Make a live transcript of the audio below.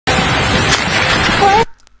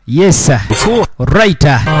Yes. Right.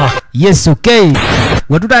 Yes, okay.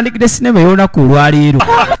 Watutandikire sinema yona ku lwaliro.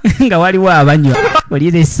 Nga waliwo abanywa.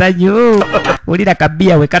 Olire essanyu. Olira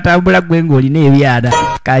kabia we katambula gwe ng'olina ebyana.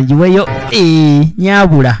 Kanjiweyo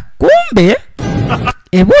nyabula. Kumbe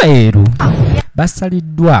ebweru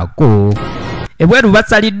basaliddwako. Ebweru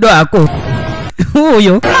basaliddwako.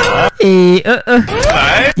 Uyo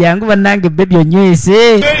yangu banange baby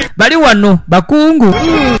onywese bali wano bakungu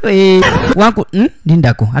wangu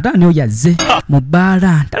lindako ata ni oyaze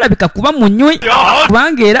mubala talabika kuba munywi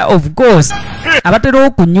kubanga era of course abatera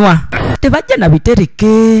okunywa tebajja na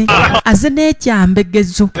bitereke aze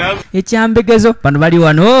n'ekyambegezo bano bali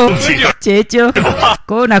wano kyekyo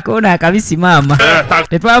kona akabisi mama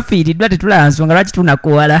tetwafiiriddwa tetulansonga lwaki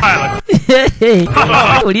tunakuwala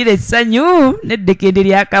olire essanyu n'eddekende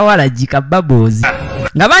ly'akawala jika babozi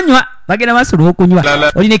nga banywa bagenda masolo okunywa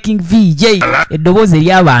oline King VJ eddoboozi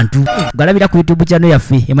ery'abantu galabira ku YouTube channel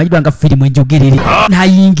yaffe emanyidwa nga firimu enjogerere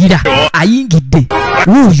n'ayingira ayingidde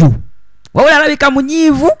wuuyo wabula alabika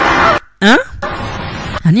munyiivu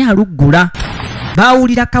ani aluggula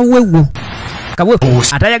baawulira kawewo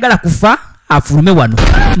atayagala kufa afulume wano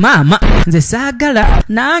mama nze saagala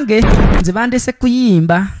nange nze bandese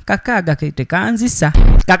kuyimba kakaaga tekanzisa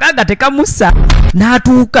kakaaga tekamusa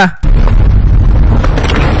n'atuuka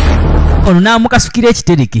ono n'amukasukira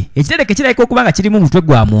ekitereke kirabika okuba nga kirimu mutwe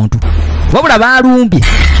gwa muntu wabula baalumbye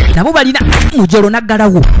nabo balina mujolo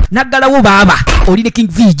naggalawo baaba oline King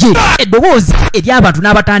VJ eddoboozi ery'abantu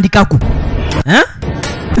n'abatandikako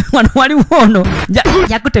wano waliwo ono nja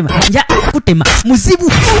kutema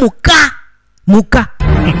muzibu muka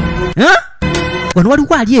wano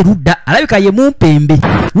waliwo ali erudda alabika ye mumpembe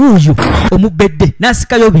wuuyo omubedde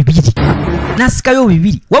nasikayo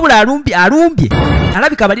bibiri wabula alumbye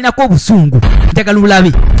alabika balinako obusungu njagala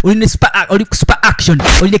ulabe oli super action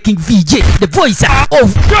oli King VJ the voice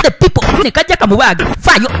of the people nekajja kamubaage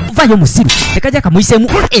vayo musiru nekajja kamuyisemu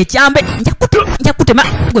ekyambe nja kutema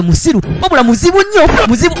gwe musiru wabula muzibu nnyo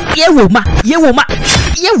muzibu yewoma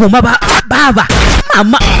baba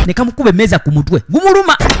mama nekamukuba emmeeza ku mutwe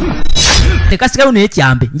gumuluma nekasigalo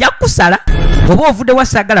n'ekyambe nja kusala oba ovudde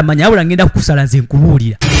wasagala manya wabula ngenda kukusala nze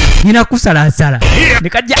nkubuulira nina kusala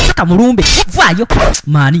nekajja kamulumbe vayo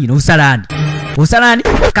maani yino osalani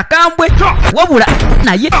kakambwe wabula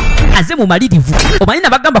naye aze mu malirivu omanyi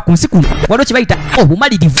nabagamba ku nsi kuno waliwo kye bayita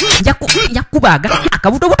obumalirivu nja kubaaga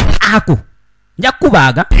akabutobuto ako nja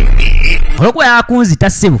kubaaga olwokuba yakunzita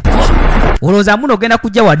ssebo olowooza muno ogenda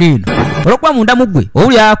kujja wadeeno olwokuba munda mu ggwe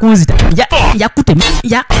owuli yakunzita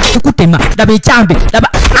nja kukutema daba ekyambe daba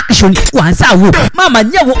action wansi awo maama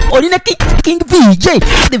nyawo olina King VJ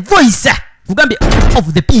the voice Fugambe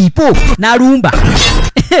of the people n'alumba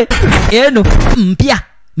eno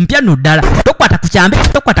mpya no ddala tokwata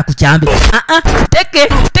ku kyambe teke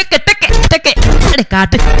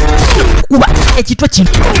lekate kuba ekitwe kino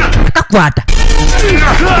kakwata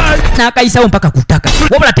n'akayisawo mpaka kutaka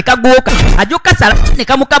wabula tekagooka ajoka sala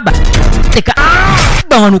nekamukaba teka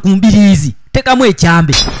bawano ku mbiriizi tekamu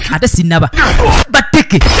ekyambe ate sinaba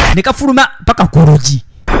bateke nekafuluma mpaka koroji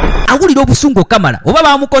awulira obusungu kamala oba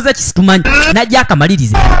bamukoza kisitumanyi najja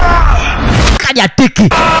akamalirize kalya teke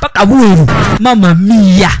paka bweru mama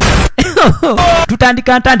mia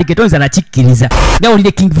tutandike tonza na kikkiriza nga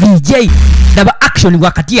olire King VJ daba action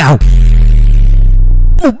wakati awo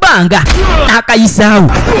mubanga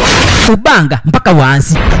nakayisaawo mubanga mpaka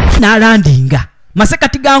wansi n'alandinga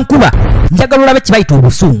masekati ga nkuba njagala olabe kibayita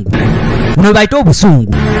obusungu buno bayita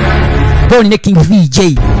obusungu olire King VJ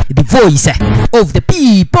the voice of the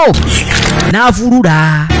people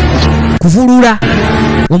n'avulula kuvulula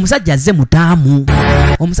omusajja azze mutaamu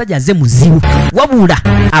omusajja azze muzibu wabula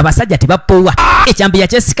abasajja tebapowa ekyambe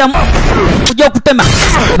yakyesikamu kujja okutema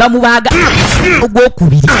bamubaaga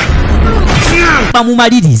ogwokubiri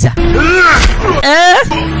bamumaliriza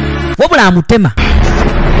wabula amutema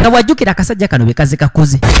nga wajjukira akasajja kano bekaze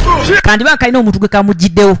kakoze kandi bakalina omuntu gwe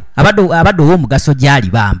kamugiddewo abadde ow'omugaso gyali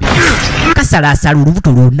bambi kasalaasala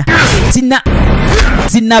olubuto lwonna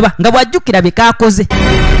zinnaba nga wajjukira bekakoze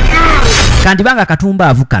kandi banga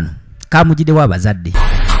katumbaavu kano kamugiddewo abazadde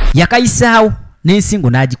yakayisaawo n'ensingo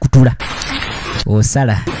n'agikutula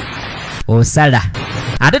osala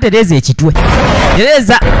ate tereeza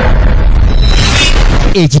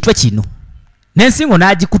ekitwe kino n'ensingo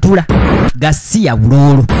n'agikutula gasiya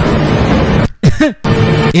buloolo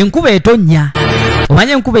enkuba etonnya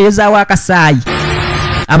omanye enkuba eyozaawo akasaayi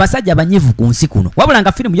abasajja banyivu ku nsi kuno wabula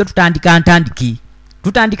nga firimu yo tutandika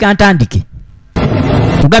ntandike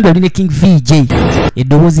Mugambe olina King VJ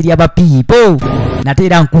eddoboozi ly'abapiipo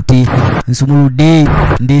nateera nkute nsumuludde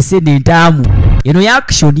ndeese n'entaamu eno ya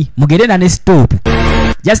action mugere na ne stop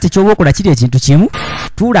just kyoba okola kiri ekintu kimu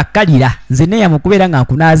tuula kalira nze neya mukubeera nga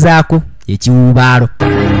nkunaazaako ekiwubaalo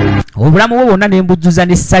obulamu bwo bwonna ne mbujjuza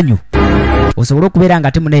n'essanyu osobola okubeera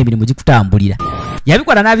nga temuna emirimu gikutambulira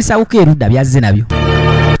yabikola n'abisawuko erudda byazze nabyo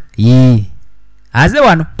aze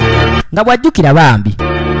wano nga bw'ajjukira bambi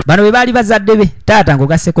bano bwe baali bazadde be taata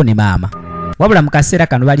ng'ogasseko ne maama wabula mu kaseera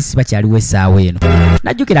kano baali si bakyaliwo essaawa eno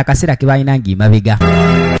najjukira akaseera ke baalina ng'emabega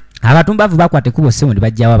abatumbavu bakwata ekkubo ssebo ne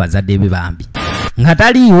bajjawo abazadde be bambi nga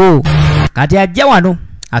taliiwo kati ajja wano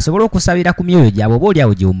asobola okusabira ku myoyo gyabwe oba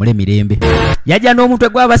oliawo giwumule mirembe yajja n'omutwe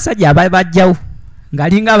gw'abasajja ababajjawo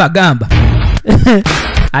ng'alinga abagamba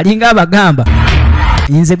alinga abagamba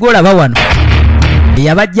nze gw'olaba wano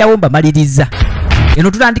eyabajjawo mbamaliriza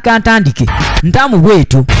eno tutandika ntandike ntaamu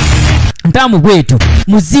bwetu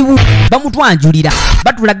muzibu bamutwanjulira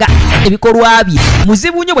batulaga ebikolwa bye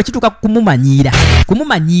muzibu nnyo bwe kituuka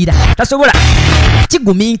kumumanyiira tasobola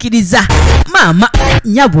kigumiikiriza maama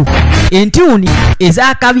nyabu entuuni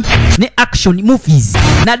ez'akabi ne action movies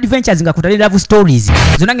ne adventures nga kutali love stories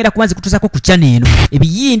zonna ngenda kuba zikutuusako ku channel eno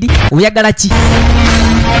ebiyindi oyagala ki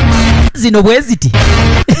zino bwe ziti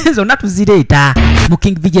zonna tuzireeta mu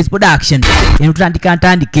King VJ's production eno tutandika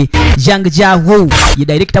ntandike Zhang Jiao ye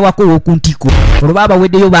director wako w'okuntiko olwo baaba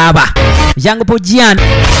weddeyo baaba Zhang Pojian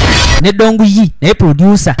ne Dongyi naye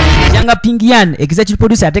producer Zhang Pingyan executive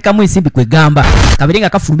producer ateekamu ensimbi kwegamba kabere nga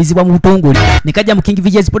kafulumizibwa mu butongole ne kajja mu King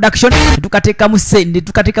VJ's production ne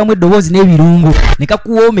tukateekamu eddoboozi n'ebirungo ne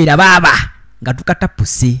kakuwoomera baaba nga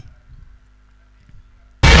tukatapuse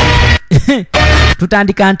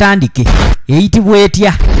tutandika ntandike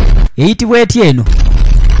eyitibwa etya eno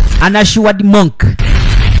Anashuwad Monk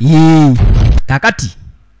kakati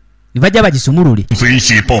nibajja bagisumulule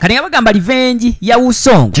kati nga bagamba revenge ya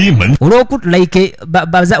Wusong olw'okutu like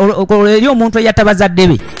eri omuntu eyatta bazadde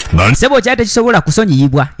be sebo kyali tekisobola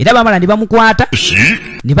kusonyiyibwa era bamala ne bamukwata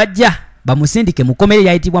ne bajja bamusindike mu kkomera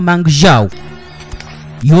eyayitibwa Mangzhou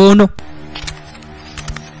yono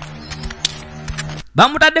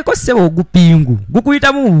bamutaddeko sebo ogupingu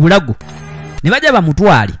gukuyitamu mu bulago ne bajja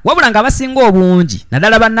bamutwale wabula nga abasinga obungi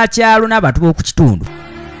naddala bannakyalo n'abantu b'oku kitundu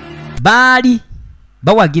baali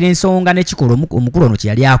bawagira ensonga n'ekikola omukulu ono kye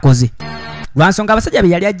yali akoze lwa nsonga abasajja be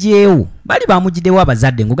yali aggyeewo baali bamugiddewo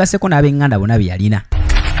abazadde ng'ogasseko n'ab'eŋŋanda bonna be yalina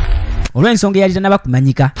olw'ensonga eyali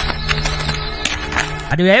tannabakumanyika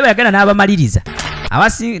ate yali bayagenda n'abamaliriza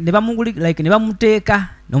ne bamuteeka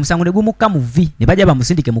n'omusango ne gumukka mu vvi ne bajja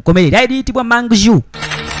bamusindike mu kkomera era eriyitibwa Mangzhou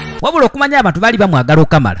wabula okumanya abantu baali bamwagala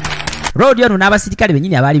okamala roodi ono n'abasirikale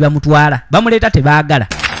bennyini abaali bamutwala bamuleeta tebaagala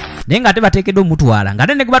naye ng'ate bateekeddwa omutwala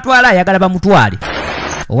ng'ate ne gwe batwala ayagala bamutwale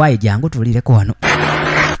owaaye jangu tuwulireko wano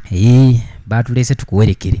baatuleese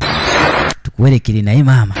tukuwerekere naye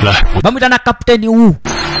maama bamwita na kapiteeni wu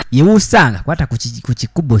yewusanga kwata ku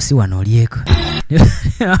kikubo si wano olyeko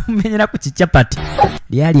bamumenyera ku kicyapati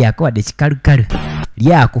lyalyako wadde kikalukalu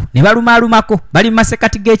lyako ne balumaalumako bali mu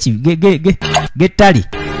masekati g'ettale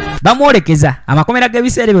bamwolekeza amakomera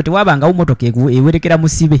g'ebiseera ebyo tewabangawo motoka ewerekera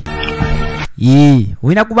musibe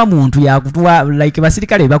olina kuba muntu yakutwa like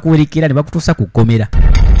basirikale bakuwerekera ne bakutuusa ku kkomera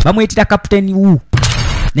bamwetira kapiteeni wu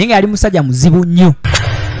naye nga yali musajja muzibu nnyo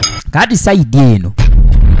kati sayidi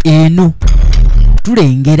eno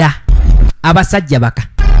tulengera abasajja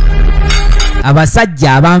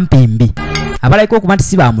abampembe abalayika okuba nti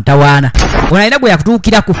si bamutawaana ono alina gwe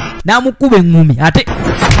yakutuukirako n'amukuba eŋŋumi ate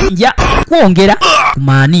nja kwongera ku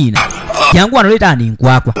maaniina jangu wano leeta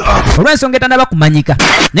ninkwakwa olw'ensonga etannaba kumanyika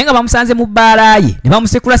naye nga bamusanze mu bbaala ye ne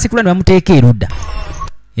bamusekula ne bamuteeka erudda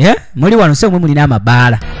muli wano se omwe mulina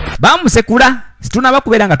amabaala bamusekula situnaba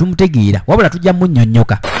kubeera nga tumutegeera wabula tujja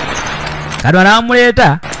munnyonnyoka kati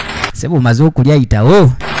banabamuleeta se bumaze okulya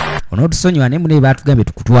yitawo onootusonyiwa naye munaye baatugambye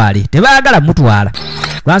tukutwale tebaagala mutwala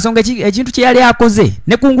lwansonga ekintu kye yali akoze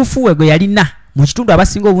ne kungufu gwe yalina mu kitundu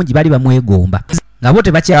abasinga obungi bali bamwegomba nga bo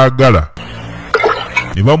tebakyagala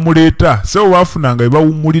ne bamuleeta sebo baafunanga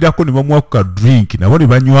bebawummulirako ne bamuwaku ka drink nabo ne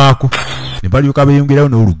banywako ne balyoka beeyongerayo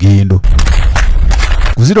n'olugendo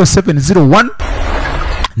ku 0701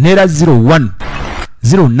 nera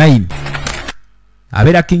 0109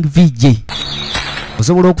 abeera King VJ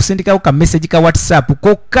osobola okusindikawo ka message ka WhatsApp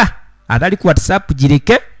kokka atali ku WhatsApp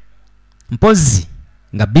gireke mpozi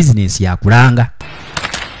nga business yakulanga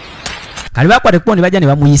kali bakwateko ne bajja ne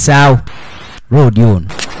bamuyisaawo road ono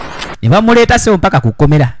ne bamuleeta sebo mpaka ku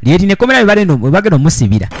kkomera lyerine kkomera bagenda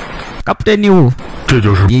omusibira kapiteeni wo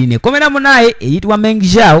lyerine kkomera munaye eyitibwa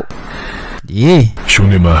Mengzhou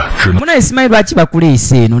munaye simanyi lwaki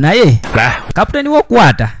bakuleese eno naye kapiteeni wo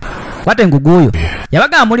okwata kwate ngugu oyo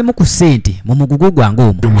yabaga mulimu ku sente mu mugugu gwange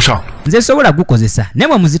omwo nze sobola gukozesa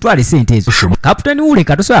nemwe muzitwale sente ezo kapiteni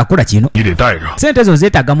uleka tosobola kukola kino sente ezo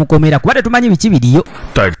zeetaaga mukomera kuba tetumanyi biki biriyo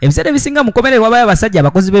ebiseera ebisinga mukomere wabayo abasajja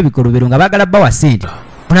abakozi b'ebikolobero nga baagala bawa sente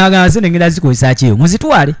onagala sente ngenda zikozesa kyeyo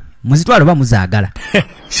muzitwale oba muzaagala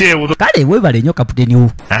kale webale nnyo kapiteni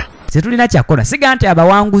wo setulina kyakola siga nti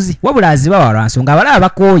abawanguzi wabula azibawa lwa nsonga abalaba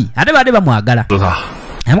bakooyi ate badde bamwagala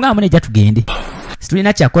amugamba nejja tugende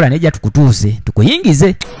situlina kyakola nejja tukutuuse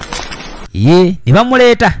tukuyingize ye ne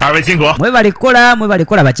bamuleeta mwebale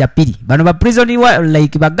kola bakyapiri bano ba prison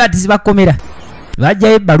like bagati bakomera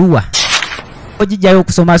bajjayo ebbaluwa ogijjayo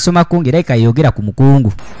okusomasomako ng'eraika yeyogera ku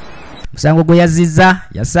mukungu musango gwe yazizza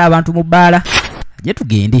yassa abantu mu bbaala ajje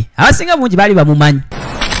tugende abasinga bungi baali bamumanyi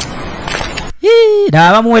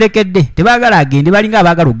naba bamuwerekedde tebaagala agende balinga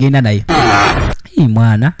abaagala okgenda naye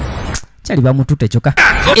mwana kyali bamututte kyokka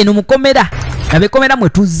eno mukomera nabekomera mwe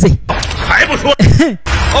tuzze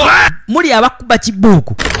muli abakuba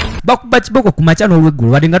kibuuku ku makya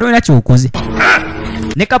n'olweggulo wadde nga tolina kyokoze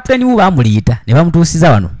ne kapiteni wo bamuliyita ne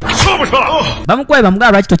bamutuusiza wano bamukwaye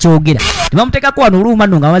bamugamba lwaki tokyogera ne bamuteekako wano oluuma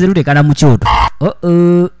nno nga bamaze luteekana mu kyoto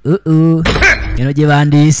eno gye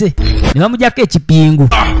bandiise ne bamugyako ekipingu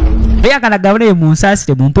eyakanagabanaye mu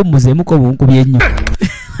nsaasire mumpumuzeemuko bunkubye ennyo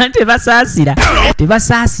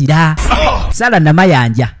tebasaasira sala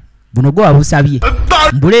namayanja buno gwe wabusabye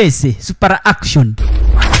mbuleese super action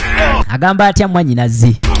agamba atya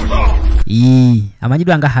mwannyinaze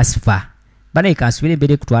amanyidwa nga Hasfa banaye kansubire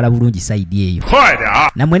embeera ekutwala bulungi saidi eyo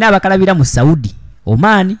namwe n'abakalabira mu Saudi,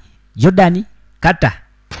 Oman, Jordan, Qatar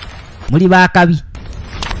muli baakabi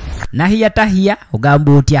nahiya tahiya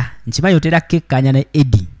ogamba otya nkimanyi otera kekkanya ne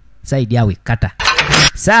Edi saidi awe Qatar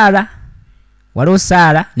Sara waliwo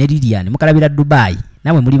Sara ne Lilian mukalabira Dubai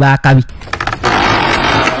namwe muli baakabi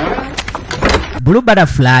Blue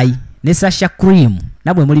Butterfly ne Sasha Cream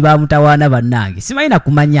namwe muli bamutawaana bannange simanyi na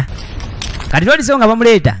kumanya kati tolisewo nga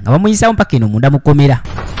bamuleeta nga bamuyisawo mpaka eno munda mukomera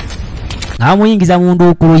nga bamuyingiza mu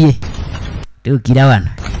nduukulu ye tuukira wano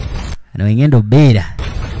ano engendo bbeera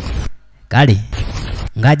kale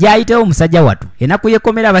nga gyayitewo omusajja wattu enaku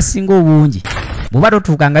yekomera abasinga obungi bw'oba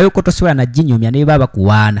totuukangayo ko tosobola na ginyumya ne baba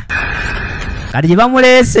kuwaana kati gye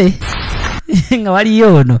bamuleese nga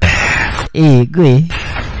waliyo ono gwe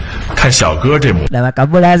laba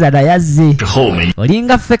kabulaza nayazze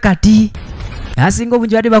olinga ffe kati asinga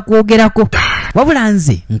obungi badde bakwogerako wabula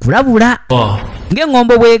nze nkulabula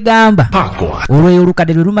ng'eŋŋombo bwegamba olweyo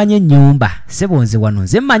olukadde lwe lumanya ennyumba sebo nze wano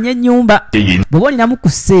nze mmanya ennyumba bw'oba olinamu ku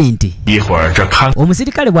ssente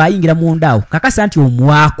omusirikale bw'ayingira mundaawo kakasa nti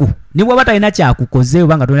omuwaako ne bw'oba talina kyakukoze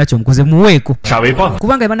oba nga tolina kyomukoze muweeko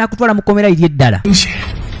kubanga banakutwala mukomera iri eddala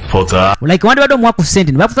like wandi badde omuwa ku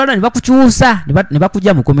ssente ne bakutwala ne bakukyusa ne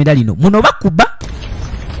bakujja mukomera lino muno bakuba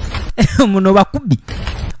muno bakubi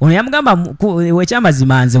ono yamugamba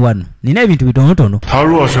wekyamazima nze wano nina ebintu bitonotono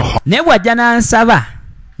naye bw'ajja n'ansaba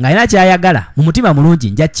ng'alina kyayagala mu mutima mulungi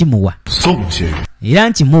nja kimuwa era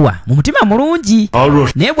nkimuwa mu mutima mulungi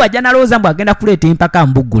naye bw'ajja n'alowooza mbu agenda kuleeta empaka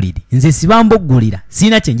mbuggulire nze siba mbuggulira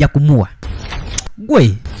sirina kye nja kumuwa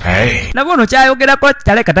gwe nabo ono kyayogerako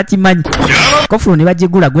kitaleka takimanyi kofulo ne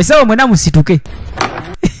bagigula gwe sewo mwena musituke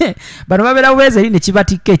bano babeera bubeezi eri ne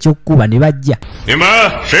kibatikka ekyokkuba ne bajja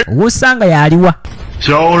owusanga yaliwa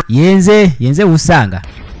yenze usanga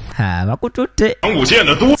bakututte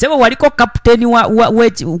sebo waliko kapiteni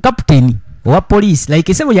kapiteni owa polisi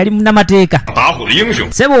like sebo yali munnamateeka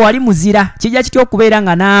sebo wali muzira kijja kitya okubeera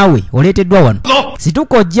nga naawe oleeteddwa wano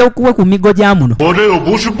situka ojja okuwe ku migo gya muno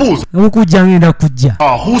okujja ngenda kujja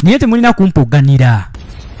naye temulina kumpoganira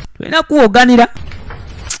tulina kuwoganira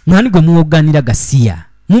mwani gwe muwoganira gasiya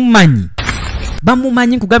mumanyi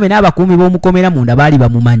bamumanyi nkugambe n'abakuumi b'omukomera munda baali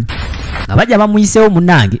bamumanyi nga bajja bamuyiseewo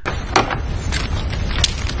munnange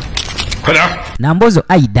Nambozo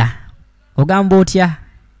Aida ogamba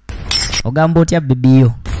otya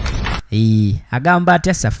bibiyo agamba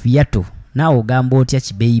atya Safiato naawe ogamba otya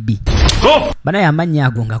Kibaby banaye amannya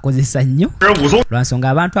ago ng'akozesa nnyo lwansonga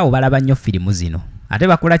abantu abo balaba nnyo firimu zino ate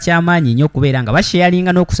bakola kyamaanyi nnyo okubeera nga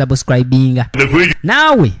basharinga n'okusubscribinga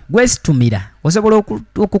naawe gwesitumira osobola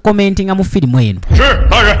okukomentinga mu firimu eno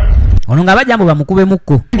ono nga bajja mbu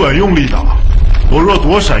bamukubemukko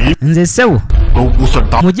nze sewo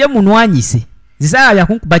mujje munwanyise zisaala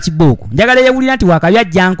byakunkuba kibooko njagala yewulira nti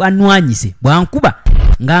wakabyajja anwanyise bwankuba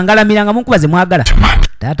ng'angalamira nga munkuba ze mwagala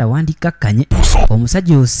taata wandikakkanye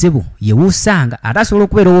omusajja oyo ssebo yewuusanga ate asobola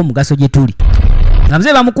okubeera ow'omugaso gye tuli nga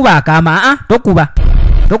muzee bamukuba akaama tokuba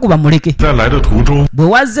tokuba muleke. 在来的途中 bwe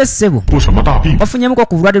wazze ssebo 出什么大病， wafunyemu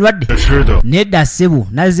ku bulwadde 吃的 nedda ssebo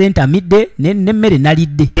nazze ntamidde n'emmere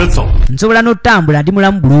nalidde 也走， nsobola n'otambula ndi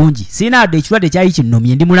mulamu bulungi sirina wadde ekirwadde kyali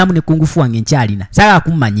kinnomye ndi mulamu ne kungufu wange nkyalina saala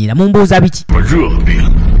kummanyiira mumbuuza biki 什么热病，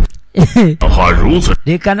哪怕如此，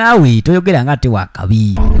 leka naawe toyogera nga ate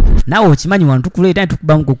wakabi naawe okimanyi wano tukuleeta ne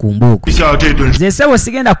tukubamuko ku mbooko 一下这顿 nze ssebo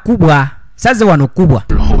sigenda kkubwa saze wano kkubwa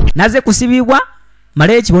之后， naze kusibibwa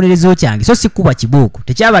malayo ekibonerezo kyange so sikkubwa kibooko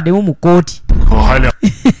tekyabaddemu mu kooti 可还两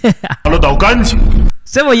把了倒干净，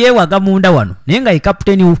 ssebo yeewaga munda wano naye nga ye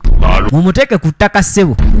kaputeni wo 拿入 mumuteeke ku ttaka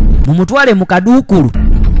ssebo mumutwale mu kaduukulu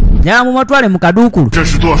njala mumutwale mu kaduukulu 这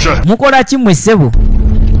是做甚？ mukola ki mmwe ssebo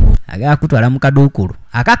agala kutwala mu kaduukulu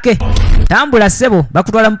akake tambula ssebo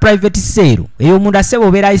bakutwala mu private sale eyo munda ssebo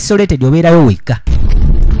obeera isolated obeerayo wekka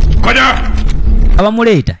快点！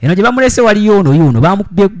 abamuleeta eno gye bamulese waliyo ono yuno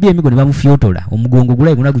bamukubye emigo ne bamufyotola omugongo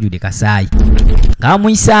gulayi guna gujudde kasaayi nga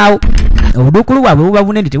bamuyisaawo obuduukulu bwabwe buba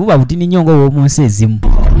bunene tebuba butini nnyo nga obw'omu nsi ezimu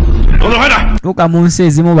动作快点！ tuuka mu nsi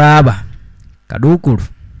ezimu baaba kaduukulu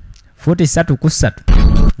 43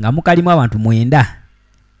 nga mukalimu abantu 9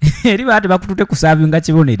 eri baba tebakutute kusaavinga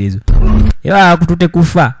kibonerezo era bakutute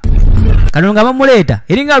kufa kano nga bamuleeta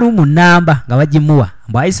eri nga lumu nnamba nga bagimuwa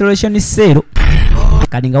mbw isolation cell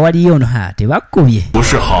kali nga waliyo ono tebakubye 不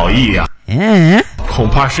是好意呀、 恐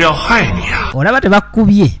怕是要害你呀、 olaba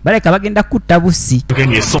tebakubye baleka bagenda kutta bussi 给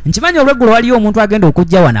你送 nkimanyi olweggulo waliyo omuntu agenda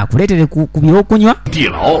okujja wano akuleetere ku byokunywa 地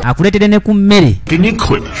牢， akuleetere ne ku mmere 给你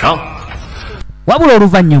捆上 wabula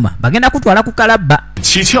oluvannyuma bagenda kutwala ku kalabba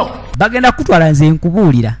七窍， bagenda kutwala nze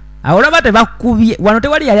nkubuulira awo olaba tebakubye wano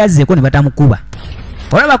tewali yali azzeeko ne batamukuba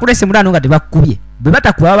olaba bakulese mulano nga tebakubye bwe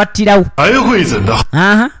batakuba babattirawo 还会怎的？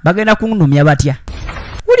 bagenda kunumya batya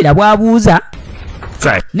wulira bwabuuza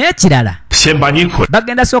再 n'ekirala 先把你捆，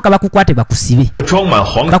 bagenda sooka bakukwate bakusibe 装满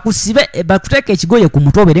黄 bakusibe bakuteeka ekigoye ku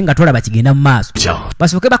mutwe obeere nga tolaba kigenda mu maaso 酱，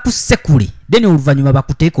 basooke bakusekule then oluvannyuma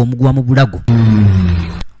bakuteeka omuguwa mu bulago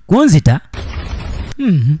kunzita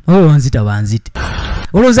oyo nzita banzite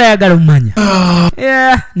olowooza ayagala omumanya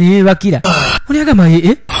neyebakira olyagamba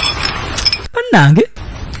bannange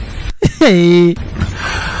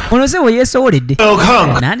ono se bwe yeesowoledde 要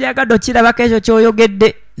看看 nandyagadde okirabako ekyo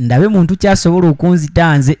kyoyogedde ndabe muntu kyasobola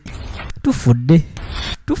okunzita nze tufudde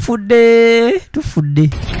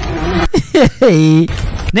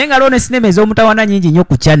naye nga loone sinema ez'omutawana nyingi nnyo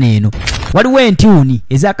ku kyana eno waliwo entyuni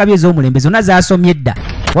ezakabi ez'omulembe zonna zasomye edda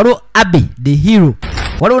waliwo abe the hero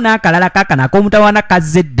waliwo n'akalala kakana ak'omutawana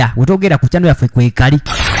kazze dda wetogera ku kyano yaffe kwekali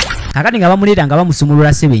kakati nga bamuleeta nga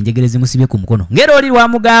bamusumulula ssebo enjegere zimusibye ku mukono ngera oli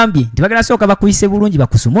lwamugambye nti bagenda sooka bakuyise bulungi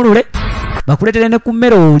bakusumulule bakuleetere ne ku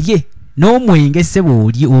mmere olye n'omwenge ssebo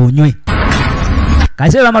olye onywe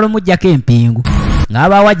kati be bamala omuggyako empingu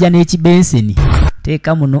ng'aba wajja n'ekibenseni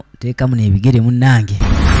teeka muno ebigere munnange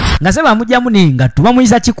nga se bamugyamu n'engatto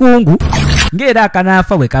bamuyisa kikungu ng'era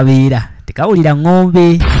akanaafa bwe kabeera tekawulira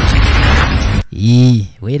ng'ombe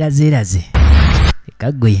weerazeeraze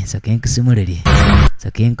ekagwe nsooke nkusumulule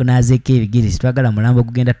nsooke nkunaazeeko ebigere sitwagala mulambo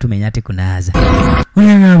gugenda tumenya ate kunaaza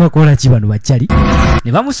oyagala bakola ki bano bakyali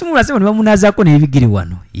ne bamusumula sebo ne bamunaazaako n'ebigere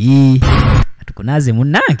wano tukunaaze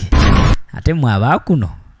munnange ate mwe abaakuno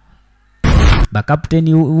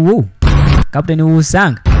bakaputeni wo kaputeni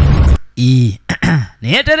wuusanga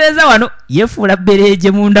neyetereza wano yefuula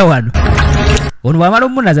bereje munda wano ono bwamala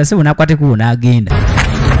omunaza sebo nakwatekubo n'agenda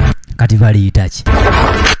kati baliyita ki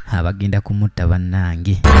bagenda kumutta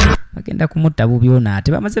bannange bagenda kumutta bubyona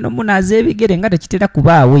ate bamaze n'omunaaza ebigere nga tekitera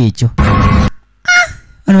kubaawo ekyo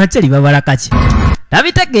bano bakyali babalaka ki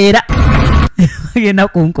tabitegeera bagenda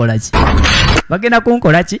kunkola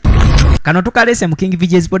ki kano tukalese mu King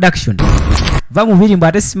VJ's production va mu biri mbu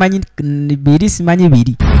ate simanyi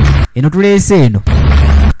biri eno tuleese eno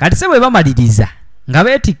kati se bwe bamaliriza nga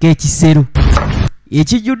beetika ekisero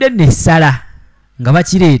ekijjudde nessala nga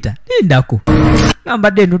bakireeta lindako nga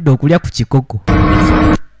mbadde ndudde okulya ku kikoko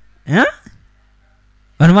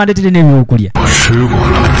bano bandeetere n'ebyokulya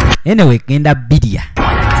enewe genda birya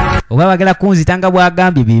oba bagala kunzita nga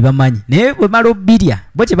bwagambye bye bamanyi naye bwe mala obbirya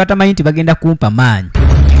bo kye batamanyi nti bagenda kumpa maanyi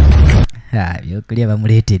byokulya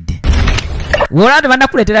bamuleetedde wola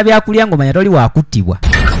tebanakuleetera byakulya ng'omanya toli wakuttibwa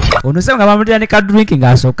ono sebo nga bamuleetera ne kadrink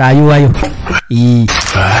ng'asooka ayiwayo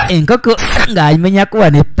enkoko ng'ayimenyakuwa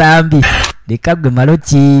n'eppambi leka gwe malo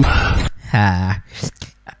ki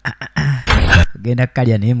genda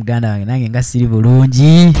kukalya naye muganda wange nange nga siri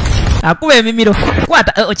bulungi akuba emimiro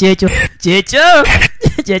kwata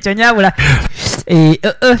kyekyo nyabula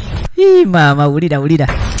maama wulira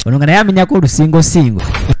ono nga naye amenyako olusingosingo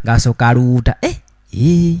ng'asooka aluwuuta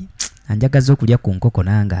anjagaza okulya ku nkoko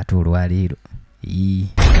nange ate olwaleero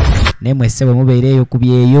nemwe sebo mubeereyo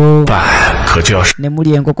kubyeyo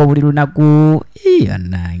nemuli enkoko buli lunaku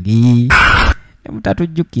anangi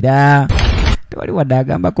nemutatujjukira tewali wadde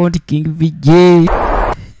agambako nti King VJ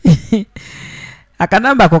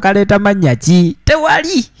akanamba ako kaleeta mannya ki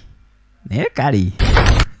tewali naye kale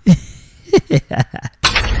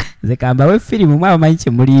nze kambawe firimu mwabamanyi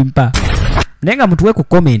kye mulimpa naye nga mutuwe ku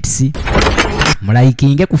comments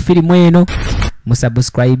mulaikinge ku firimu eno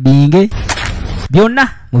musubscribinge byonna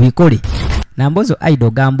mubikole nambozo aido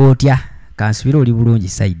gamba otya kansubira oli bulungi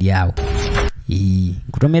side yawo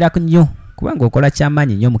nkutomera nnyo kubanga okola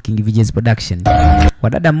kyamaanyi nnyo mu King VJ's production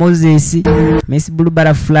wadada Moses Miss Blue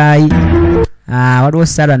Butterfly waliwo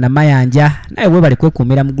Sarah na Mayanja naye webale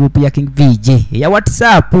kwekumira mu group ya King VJ eya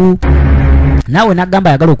WhatsApp nawe nagamba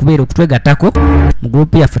yagala okubeera okutwegattako mu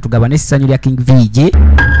group yaffe tugabane essanyu lya King VJ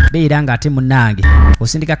beera nga ate munnange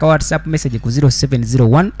osindika ka WhatsApp message ku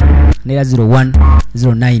 0701 nera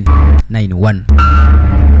 010991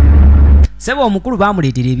 sebo omukulu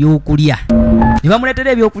bamuleetera ebyokulya ne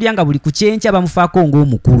bamuleetera ebyokulya nga buli ku kyenkya bamufaako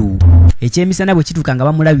ng'omukulu ekyemisana bwe kituuka nga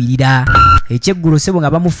bamulabirira ekyeggulo sebo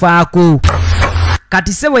nga bamufaako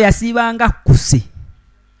kati sebo yasiibanga kkuse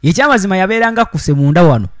ekyamazima yabeeranga kkuse munda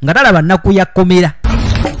wano nga talaba nnaku yakkomera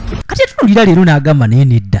kati tunuulira leero n'agamba naye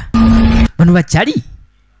nedda bano bakyali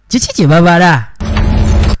kiki kye babala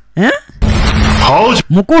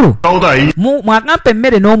mukulu mwagampa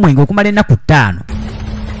emmere n'omwenge okumala ennaku 5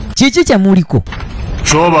 kiki kye muliko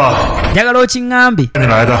njagala okiŋŋambe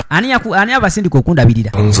ani abasindika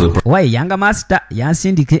okundabirira owaye yanga master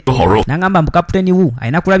yansindike nangamba mbu kaputeni wu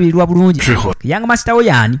alina kulabirirwa bulungi yanga master wo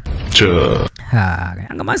yaani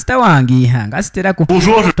yanga master wange ngasiterako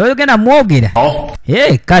toyogenda mwogera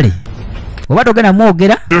kale oba togenda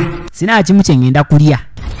mwogera sina kimu kye ŋŋenda kulya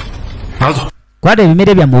kwata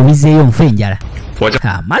ebimere byammwe obizeeyo nfe enjala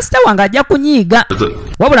master wange ajja kunyiiga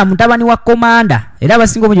wabula mutabani wa komanda era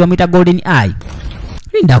abasinga obungi bamuyita golden eye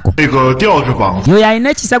lindako yoyo alina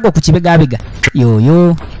ekisago ku kibegabega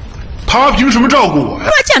yoyo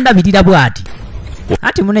lwaki andabirira bw'ati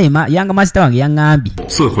ati muneema yanga master wange yaŋŋambye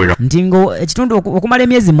nti ngo ekitundu okumala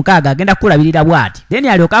emyezi 6 agenda kukulabirira bw'ati then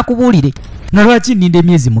alyoka akubuulire nga lwaki nninda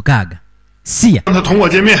emyezi 6 siya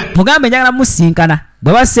mugambe njagala musinkana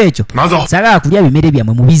bwe bassa ekyo saagala kulya bimere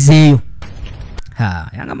byammwe mubizeeyo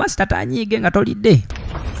yanga master tanyiige nga tolidde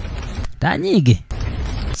tanyiige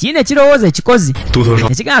kiina ekirowoozo ekikozi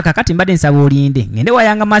ekigamba kakati mbadde nsaba olinde ngende wa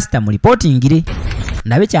yanga master mu lipotingire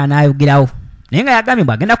ndabe kyanaayogerawo naye nga yagambye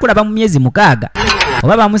bwe agenda kulaba mu myezi 6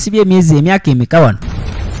 oba bamusibye emyaka emika wano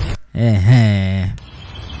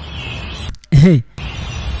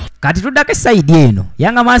kati tuddako esayidi eno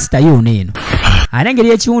yanga master yoona eno alina engeri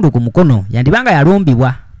y'ekiwundu ku mukono yandibanga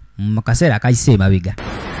yalumbibwa mu kaseera akayise emabega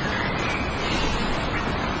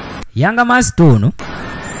yanga master ono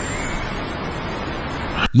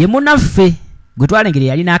ye munaffe gwe twalengere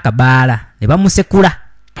yalina akabaala ne bamusekula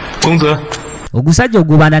ogusajja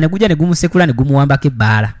ogubanda ne gujja ne gumusekula ne gumuwambako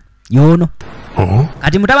ebbaala yoono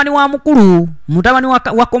kati mutabani wa mukulu mutabani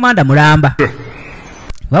wa komanda mulamba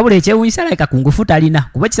wabula ekyewunyisa layika KUNGFU talina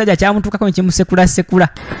kuba ekisajja kyamutuukako ne kimusekulasekula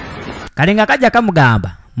kale nga kajja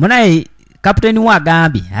kamugamba munaye kaputeni wu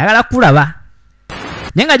agambye ayagala kulaba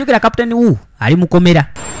naye nga jjukira kaputeni wu ali mukomera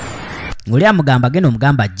ng'oli amugamba genda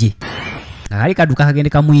omugamba ajje nga kali kadduka kagende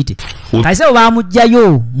kamuyite kalisebo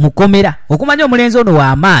baamugjayo mukomera okumanya omulenzi ono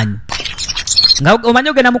w'amaanyi nga omanyi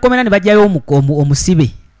ogenda mukomera ne bajjayo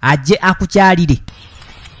omusibe ajje akukyalire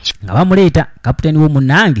nga bamuleeta kaputeni wo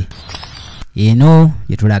munnange eno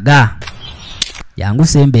yetulaga yangu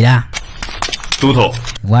sembera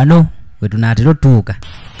wano wetunaatera otuuka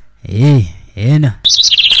eno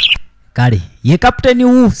kale ye kaputeni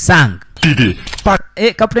wu sang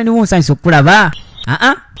kaputeni wu nsanyisa okulaba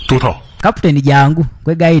kaputeni jangu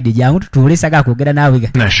kwegaide jangu tutuule saga kwogera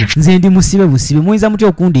naawe nze ndi musibe busibe muyinza mutya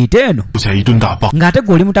okundiita eno ng'ate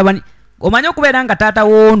gwe oli mutabani omanyi okubeera nga taata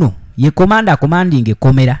woono ye komanda akomandinga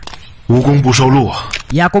ekkomera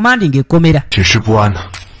yakomandinga ekkomera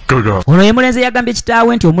ono ye mulenzi yagambye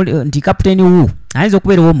kitaawe nti kaputeni wu ayinza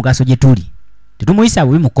okubeera ow'omugaso gye tuli tetumuyisa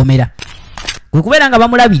bubi mu kkomera kwe kubeera nga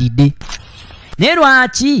bamulabiridde naye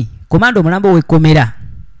lwaki komanda omulambo w'ekkomera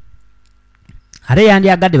ate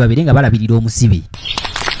yandyagadde babiri nga balabirira omusibe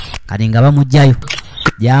kale nga bamugjayo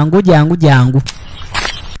jangu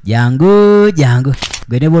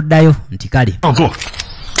gwe ne boddayo nti kale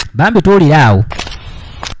bambi tuwulira awo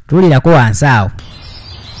tuwulirako wansi awo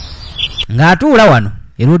ng'atuula wano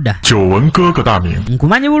Eruda. 久闻哥哥大名，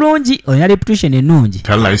 Nkumanyi bulungi olina reputation ennungi.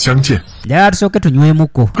 前来相见。 Njagala tusooke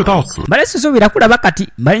tunywemuko. 哥到此， Mbale sisuubira kulaba kati,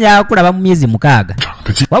 mbale njagala kulaba mu myezi 6. 长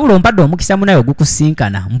得近。 Wabula ompadde omukisa munayo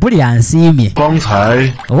ogukusinkana, mpulira nsiimye. 方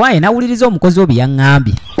才 Owaaye nawuliriza omukozi wo bye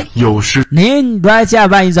yaŋŋambye. 有事 Naye lwaki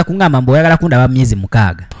aba ayinza kuŋŋamba mbu oyagala kundaba mu myezi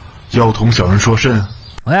 6? 要同小人说甚？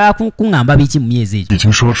 Oyagala kuŋŋamba biki mu myezi egyo? 已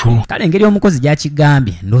经说出， Kale engeri omukozi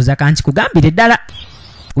gy'akigambye ndowooza kankikugambire ddala.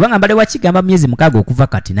 Kubanga mbadde wakigamba mu myezi 6 okuva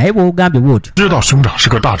kati, naye bw'ogambye bw'otyo. 知道兄长是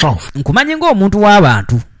个大丈夫。 Nkumanyi ng'omuntu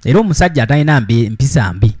w'abantu era omusajja atalina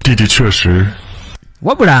mpisa mbi. 弟弟确实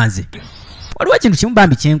Wabula nze waliwo ekintu kimu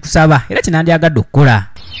bambi kye nkusaba era kinandyagadde okukola.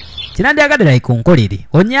 Kinandyagadde like onkolere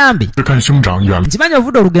onyambe. 是看兄长远 Nkimanyi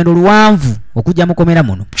ovudde olugendo luwanvu okujja mukomera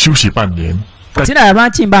muno. 休息半年， Sinalaba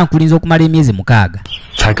nti mba nkulinza okumala emyezi 6.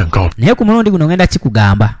 才肯告。 Naye ku mulundi guno ngenda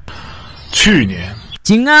kikugamba. 去年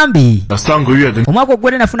Kiŋŋambi 那3个月的 omwaka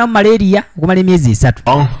ogwedde nafunamu malaria okumala emyezi 3.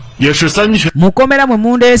 忙也是3拳。 Mukomera mwe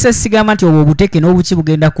mundeese sigamba nti obwo obuteke n'obuki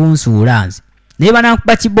bugenda kunsuula nze. Naye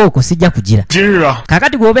banankuba kibooko sijja kugira. 今日啊，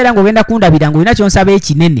 Kakati gw'obeera ng'ogenda kundabira ng'olina ky'onsaba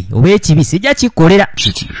ekinene oba ekibi sijja kikolera.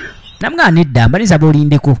 是几日？ Namugamba nedda mba nisaba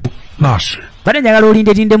olindeko. 那是 Bade njagala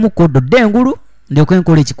olindemu koddo dde engulu ndyoke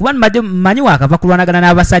nkola eki kuba mmanyi waakava kulwanagana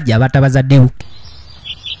n'abasajja abatta bazaddewo.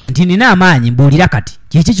 Nti nina amaanyi mbuulira kati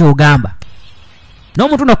kiki ky'ogamba.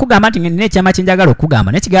 N'omuntu n'okugamba nti nina ekyama kye njagala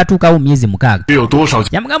okugamba naye kigaatuukawo mu myezi 6. 有多少？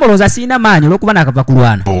 Yamugamba olowooza sirina maanyi olw'okuba naakava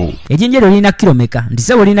kulwana. 哦， Ejjinja eryo lirina kilo meka? Nti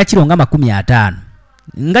sebo lirina kilo nga 50.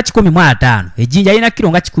 Nga 105. Ejjinja lirina kilo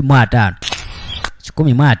nga 105.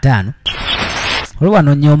 105. Olwo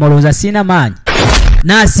wano nnyoma olowooza sirina maanyi.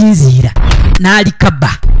 N'asinziira n'alikaba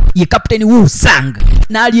ye kapiteni w'usanga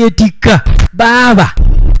n'alyetikka baaba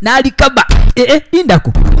n'alikaba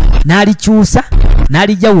lindako n'alikyusa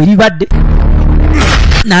n'alijja we libadde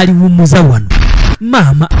n'aliwummuza wano.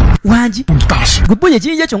 Maama wangi 大事 gwe boye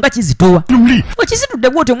ekiyinja ekyo nga kizitowa 用力， okizitudde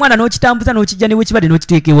bw'otyo omwana n'okitambuza n'okijja ne wekibadde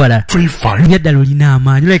n'okiteeka ewalala. 非凡。 Ebyaddala olina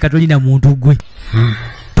amaanyi olabika tolina muntu gwe.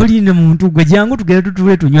 Tolina muntu gwe jangu tugere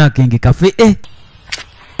tutuule tunywa akenge kafe.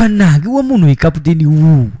 Bannange wamuno ye kapiteni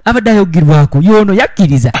wu abadde ayogerwako yono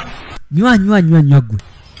yakkiriza. Nywa gwe.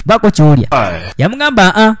 Baako ky'olya. 哎，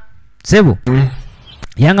 Yamugamba sebo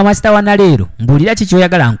yanga masita wa naleero mbuulira ki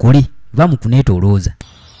ky'oyagala nkole va mu kuneetoolooza.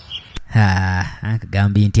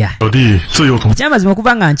 Ankagambye ntya. 小弟自幼从 Ekyamazima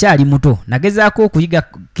okuva nga nkyali muto nagezaako okuyiga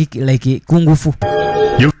like kungufu.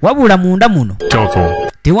 Yo. Wabula munda muno 叫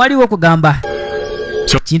做 tewaliwo kugamba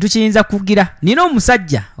Kyo. kintu kiyinza kugira. Nina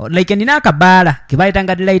omusajja like nina akabaala ke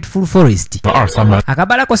bayitanga Delightful Forest. 2-3万，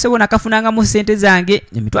 Akabaala ko sebo nakafunangamu ssente zange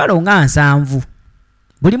emitwalo nga 7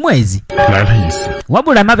 buli mwezi. 来了一次，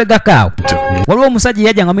 Wabula mabegakaawo 整名 waliwo omusajja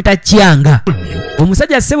yajja nga muyita Kyanga. 问名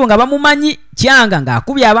Omusajja sebo nga bamumanyi Kyanga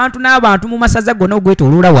ng'akubye abantu n'abantu mu masaza gonna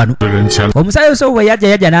ogwetooloola wano. 的人前 Omusajja sebo bwe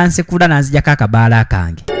yajja n'ansekula n'anzijjako akabaala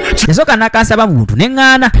kange. Yasooka n'akansaba mu buntu ne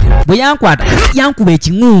ŋŋaana. Bwe yankwata yankuba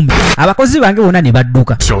ekiŋŋumbi abakozi bange bonna ne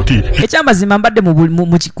badduka. 小弟 Ekyamazima mbadde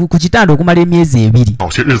ku kitanda okumala emyezi 2. 早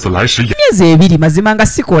些日子来时也 Emyezi 2 mazima nga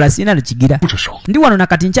sikola sirina nekigira. 不着手， Ndi wano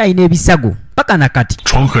nakati nkyalina ebisago paka nakati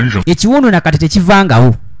床很冷， ekiwondo nakati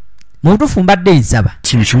tekivangawo. Mu butuufu mbadde nsaba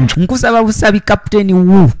请兄长 nkusaba busabi kapiteni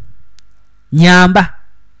wu nyamba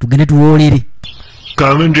tugende tuwoolere.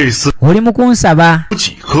 敢问这厮 Oli mu kunsaba 有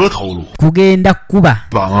几颗头颅？ kugenda kuba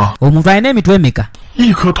王啊， omuntu alina emitwe emeka?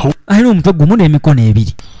 一颗头， Alina omutwe gumu n'emikono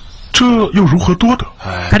 2. 这又如何多得？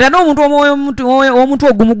哎， Kati n'omuntu omutwe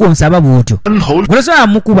ogumu gwonsaba bw'otyo 三头 olesobola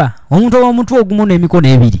mukuba omuntu ow'omutwe ogumu n'emikono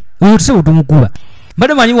 2 oyo tusobola tumukuba.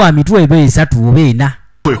 Mbadde manyi wa mitwe eba 3 oba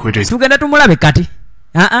 4. 会这， Tugenda tumulabe kati.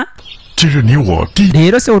 今日你我弟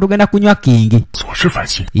Leero sebo tugenda kunywa kenge. 所事反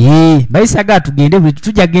省， Bayisaga tugende buli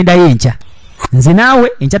tujja gendayo enkya. Nze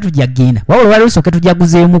naawe enkya tujja genda. Wabula wali lusooke tujja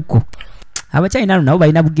guzeemukko. Abakyayina nabo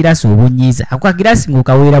balina bugiraasi obunyiiza. Ako kagiraasi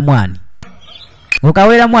ng'okaweera mwani.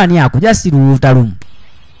 Okaweera mwani ako jasi luwuuta lumu.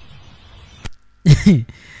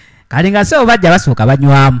 Kale nga sebo bajja basooka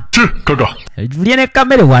banywamu. 是哥哥， Tulye ne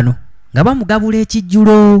kamere wano nga bamugabula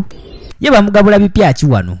ekijjulo. Ye bamugabula bipya ki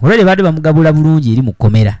wano. Olwere badde bamugabula bulungi eri mu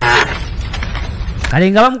kkomera.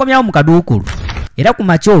 Kale nga bamukomyawo mu kaduukulu. Era ku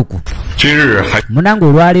makyoko 今日还 munange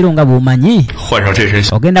olwaleero nga bw'omanyi 换上这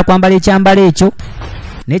身， ogenda kwambala ekyambalo ekyo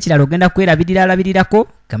n'ekirala ogenda kwerabirirako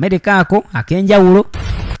kamere kaako ak'enjawulo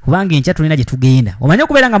kubanga enkya tulina gye tugenda. Omanyi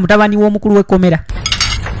okubeera nga mutabani w'omukulu w'ekkomera.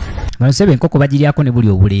 Balusebe enkoko bagiryako ne buli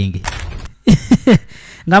obulenge.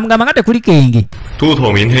 Nga mugamba nga tekuli kenge. 都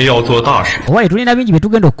头明天要做大事， Owaye tulina bingi bye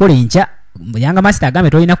tugenda okukola enkya. Yanga masita agambe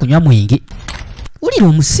tolina kunywa mwenge. Ulira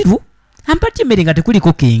omusiru ampatye emmere nga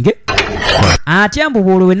tekuliko kenge. Atya mbu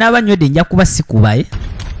bw'olwo bwe naaba nywedde nja kuba sikubaye.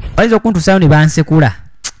 Bayinza okuntuusayo ne bansekula.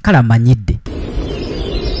 Kale amanyidde.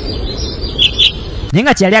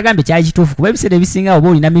 Nenga kyali agambe kyali kituufu kuba ebiseera ebisinga oba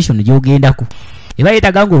olina mission gy'ogendako eba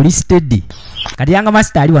yeetaga nga oli steady. Kati Yanga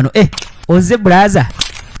Master ali wano oze brother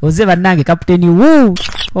oze bannange kapiteni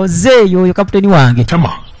oze yoyo kapiteni wange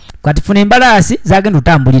kati funa embalasi zagenda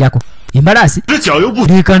otambulirako embalasi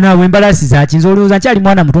leka naawe embalasi zakinza olowooza nkyali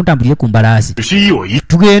mwana muto ntambulire ku mbalasi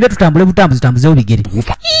tugende tutambule butambuzi tambuzeho bigere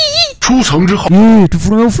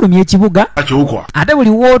tufulume bufulumya ekibuga ate buli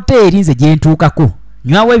woteeri nze gye ntuukako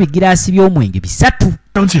nywawo ebigiraasi by'omwenge 3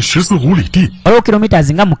 waliwo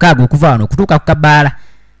kilometers nga 6 okuva wano okutuuka ku kabaala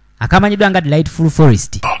akamanyiddwa nga Delightful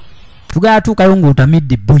Forest. Tugatuukayo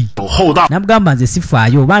ng'otamidde boy namugamba nze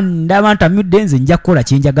sifaayo oba ndaba ntamidde nze nja kukola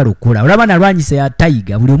kye njagala okukola. Olaba nalwanyisa ya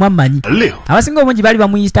Tiger buli omu amanyi abasinga obungi baali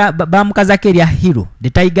bamuyita bamukazako erya Hero the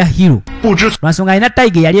Tiger Hero lwansonga alina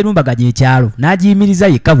Tiger yali erumbaganya ekyalo n'agiyimiriza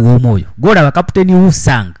yekka bw'omwoyo gw'olaba kapiteni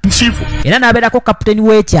Wusang era n'abeerako kapiteni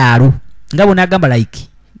w'ekyalo nga bwe n'agamba like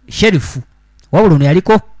sheriff wabula ono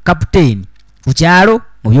yaliko kapiteni ku kyalo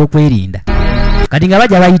mu byokwerinda kati nga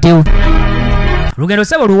bajja bayitewo lugendo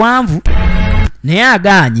sebo luwanvu naye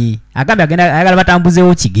agaanye agambye ayagala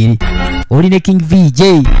batambuzeewo kigere oli ne King VJ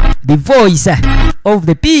the voice of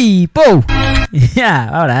the people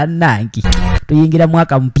wabula nanki tuyingira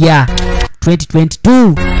mwaka mpya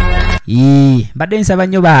 2022 mbadde nsaba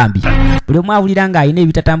nnyo bambi buli omu awulira ng'alina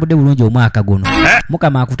ebitatambudde bulungi omwaka guno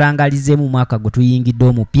Mukama akutangalizeemu omwaka gwe tuyingidde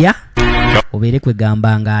omupya obeere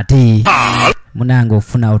kwegamba nga ate munange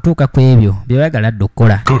ofuna otuuka ku ebyo bye bayagala dde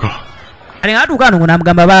okukola ali nga atuuka wano ngo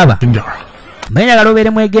namugamba baaba mbaye njagala obeere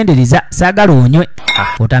mwegendereza saagala onywe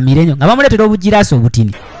otamire nnyo nga bamuleetera obugiraasi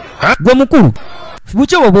obutini gwe mukulu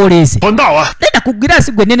buki obwo bw'oleese leta ku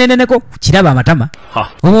giraasi gwe neneneneko kiraba amatama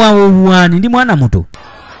obuwani ndi mwana muto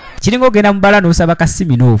kiringa ogenda mu bala n'osaba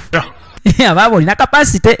kasiminoofu abaaba olina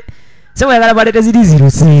kapasite se bweyagala baleete ziri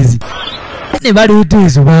zirusiizi ne baleeta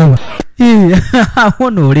ezo baaba awo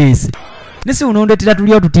nooleese nesi unondetera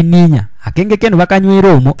tulyo tutininya akenge keno bakanywera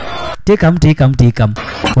omwo teekamu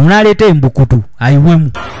onaleeta embukutu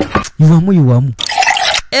ayiwemu yiwamu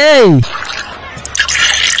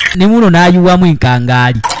ne muno n'ayiwamu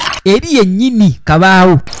enkangaali eri yennyini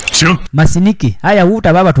kabaawo masinike aya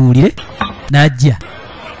wuuta baba tuwulire n'ajja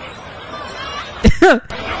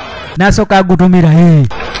n'asooka agutumira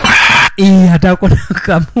atakona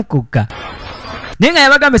kamukuka naye nga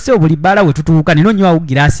yabagamba essebo buli bbaala we tutuuka nina onywawo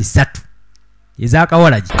giraasi 3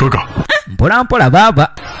 ezakawalagi mpolampola baaba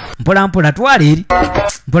mpolampola twala eri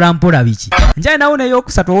mpolampola biki njalinawo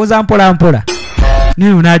neyokusatu owoza mpolampola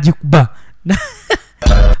neyo n'agikuba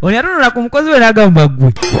oli atunula ku mukozi we n'agamba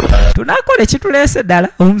gwe tunakola ekituleese ddala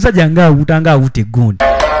omusajja ngaawuuta ngaawuuta eggundi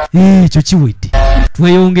ekyo kiwedde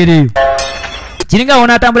tweyongereyo kiringa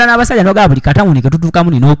wona atambula n'abasajja nogaba buli katawuni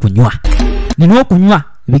ketutuukamu nina okunywa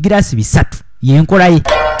ebigiraasi 3 yenkola ye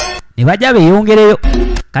ne bajja beeyongereyo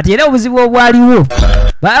kati era obuzibu obwaliwo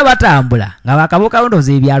baba batambula nga bakabuukawo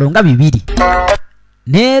ndowooza ebyalo nga 2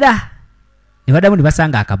 neera ne baddamu ne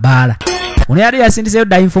basanga akabaala ono yali yasindiseyo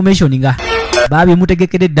dda information nga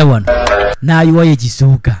babyemutegekere dda wano n'ayiwayo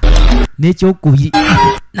ekisooka n'ekyokubiri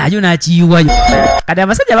nayo n'akiyiwayo kati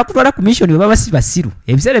abasajja bakutwala ku mission we baba si basiru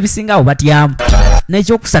ebiseera ebisinga awo batyamu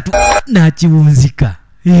n'ekyokusatu n'akiwunzika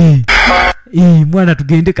mwana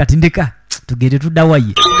tugende kati ndeka tugende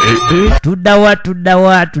tuddawaye tuddawa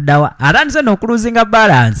atandise n'okuluzinga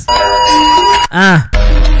balance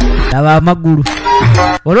laba amagulu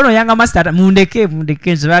olwono Yanga Master mundeke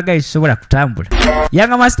nzebaga ekisobola kutambula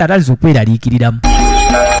Yanga Master atandise okweraliikiriramu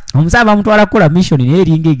omusaaba bamutwala kukola mission naye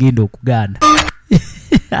eringa egenda okugaana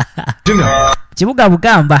kibuga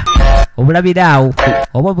Bugamba obulabiraawo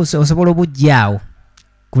oba osobola obujjaawo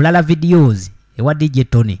kulala videos ewa DJ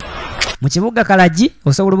Tony mu kibuga Kalagi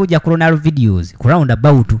osobola obujja kulonal videos ku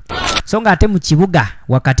roundabout so nga ate mu kibuga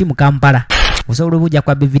wakati mu Kampala osobola obujja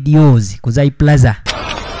kwa videos ku Zai Plaza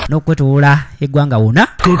n'okwetoola eggwanga wonna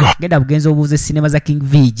genda bugenza obuuze sinema za King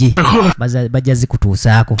VJ bajja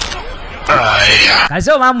zikutuusaako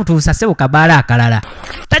kale oba mutuusa sebo kabaala akalala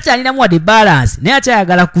takyalinamu wadde balance naye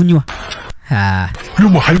akyayagala kunywa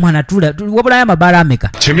mwana tula wabulayo amabaala ameka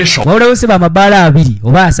wabulayo seba amabaala 2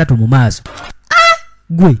 oba 3 mu maaso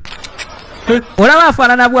gwe olaba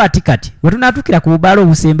afaanana bw'ati kati we tunaatuukira ku bubaala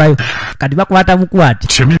obusembayo kati bakwata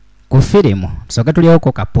mukwati ku firimu tusooke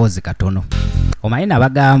tulyewoko kapoozi katono omanyi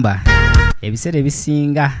nabagamba ebiseera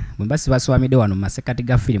ebisinga bwe mba sibaswamidde wano mu masekati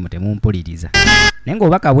ga firimu temumpuliriza naye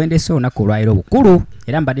ng'obubaka bwendese olunaku olwaliro bukulu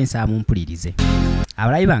era mbadde nsaba mumpulirize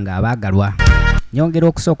abalabi bange abaagalwa nyongera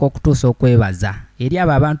okusooka okutuusa okwebaza eri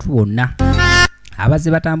abo abantu bonna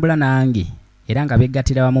abazze batambula nange era nga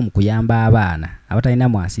beggatira wamu mu kuyamba abaana abatalina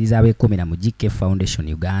mwasiriza abeekomera mu JK Foundation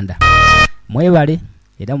Uganda. Mwebale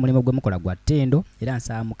era omulimu gwe mukola gwa ttendo era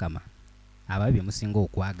nsaba Mukama ababe bye musinga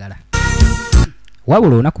okwagala.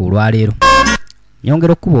 Wabula olunaku olwaleero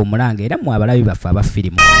nyongera okuba omulanga era mmwe abalabi baffe aba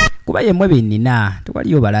firimu kuba yemmwe bennina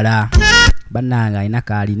tewaliyo balala bannanga alina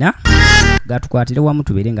kaalina gatukwatire wamu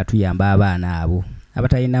tubeere nga tuyamba abaana abo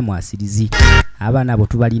abatalina mwasirizi. Abaana abo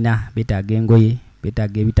tubalina betaaga engoye,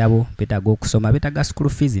 betaaga ebitabo, betaaga okusoma, betaaga school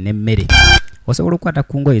fees n'emmere. Osobola okukwata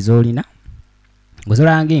ku ngoye z'olina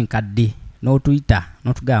ng'ozolanga enkadde n'otuyita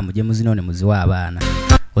n'otugamba muje muzino ne muziwa abaana.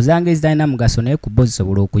 Ozanga ezitalina mugaso naye ku bo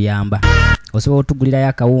zisobola okuyamba. Osobola otugulirayo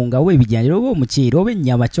akawunga oba ebijanjalo oba omuceere oba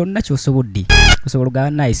ennyama kyonna ky'osobodde. Osobola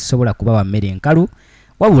okugamba naye sisobola kubawa mmere enkalu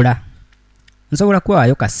wabula nsobola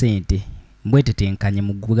kubawayo kasente mbwetetenkanye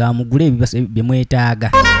mugule bye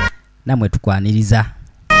mwetaaga namwe tukwaniriza.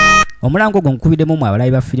 Omulango ogwo nkubiddemu mu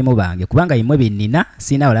abalabi ba firimu bange kubanga yemmwe bennina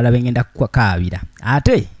sirina balala bengenda kukaabira.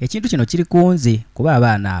 Ate ekintu kino kiri ku nze kuba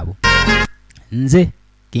abaana abo nze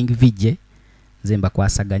KUNGFU nze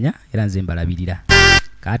mbakwasaganya era nze mbalabirira.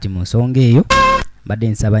 Kati mu nsonga eyo mbadde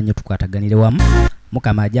nsaba nnyo tukwataganire wamu.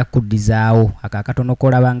 Mukama ajja kuddizaawo akakatono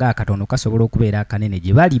kolabanga akatono kasobola okubeera akanene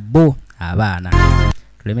gye bali bo abaana.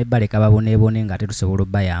 Tuleme baleka baboneebone nga tetusobola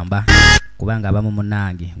obbayamba kubanga abamu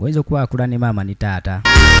munnange ng'oyinza okuba akula ne maama ne taata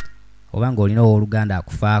oba ng'olina owooluganda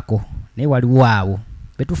akufaako naye waliwo abo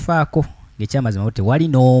betufaako ng'ekyamazima bo tewali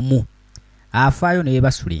n'omu afaayo ne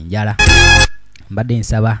yeebasula enjala. Mbadde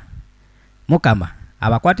nsaba Mukama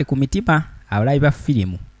abakwate ku mitima abalabi ba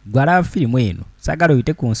firimu. Gwe alaba firimu eno saagala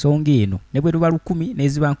oyite ku nsonga eno ne bwe luba 10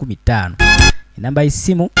 n'eziba 15. Enamba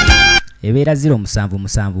y'essimu ebeera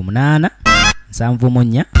 0778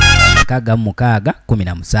 74 66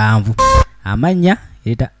 17. Amannya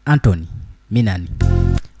ereta Anthony Minani.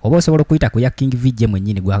 Oba osobola okuyita ku ya KUNGFU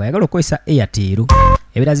mwennyini gwe ayagala okukozesa Airtel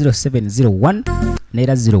ebeera 0701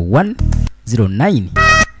 n'era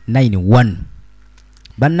 010991.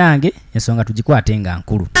 Bannange ensonga tugikwate nga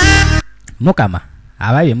nkulu. Mukama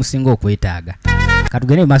abaye bye musinga okwetaaga.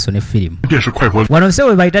 Katugende maaso ne firimu. Wano se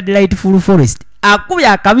we bayita Delightful Forest. Akubye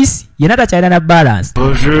akabisi yena takyalina na balance.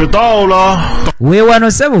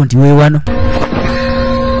 Weewano sebo nti weewano.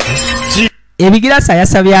 Ebigirasa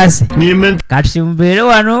yasabyase. Kati mbeere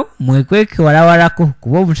wano mwekweke walawalako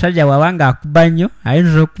kuba omusajja wabanga akuba nnyo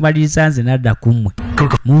ayinza okumaliriza nze nadda kummwe.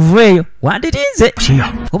 Muveeyo wandirinze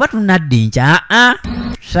oba tunadde nkya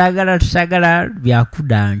sagala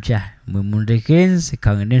byakudda nkya mwe mundeke nze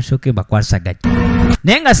kangende nsooke mbakwasaganya.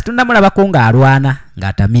 Naye nga situndamulabako ng'alwana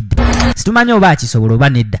ng'atamidde situmanyi oba akisobola oba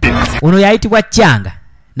nedda. Ono yayitibwa Kyanga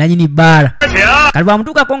nanyini bbaala. Kati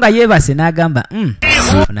bwamutuukako nga yeebase n'agamba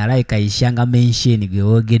ono alayika yishanga mensheni gwe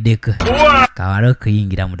woogeddeko kawala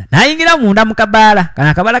okuyingira munda n'ayingira munda mu kabaala. Kano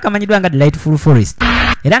akabaala kamanyiddwa nga Delightful Forest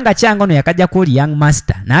era nga Kyanga ono yakajjako oli young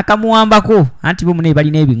master n'akamuwambako anti bo munaye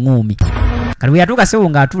balina ebiŋŋuumi. Kati bwe yatuuka sebo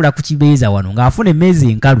ng'atuula ku kibeeza wano ng'afuna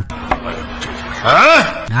emmeezi enkalu.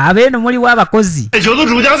 Abeeno muliwo abakozi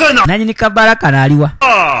nanyini kabaala kano aliwa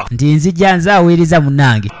nti nzijja nze aweereza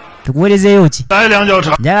munnange tukuweerezeeyo ki?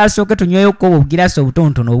 Njagala sooke tunyweyoko obugirasi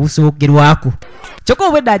obutonotono obusookerwako. Kyokka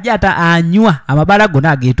obwedda ajja ata anywa amabaala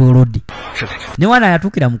gonna ageetoolodde. Ne wana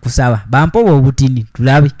yatuukira mu kusaba bampe obwo obutini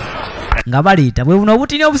tulabe nga baleeta bwe buno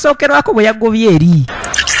obutini obusookerwako bwe yagobye eri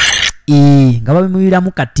nga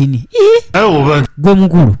babimuyiramu katini. Gwe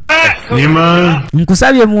mukulu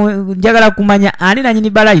nkusabye njagala kumanya ani nanyini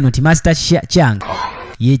bala lino ti Master Kyanga.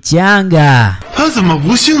 Ye Kyanga.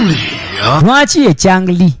 Lwaki ye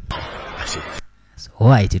Kyangli?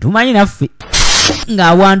 Tetumanyi naffe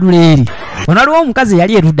ng'awandula eri. Ono aliwo omukazi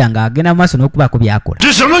yali erudda ng'agenda maaso n'okubaako byakola.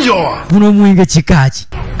 Buno mwenge kikaaki?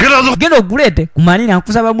 Genda oguleete ku Manina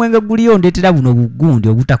nkusaba mwenge guliyo ndeetera buno bugundi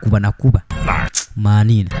obutakuba nakuba.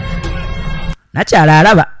 Manina nakyala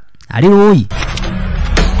alaba ali luuyi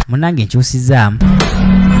munnange nkyusizaamu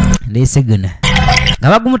ndeese gona nga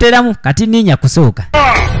bagumuteeramu kati ninnya kusooka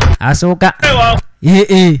asooka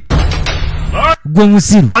gwe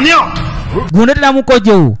musiru gundeetera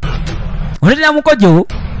mukojowo ondeetera mukojowo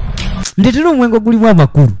ndeetera omwenge gulimu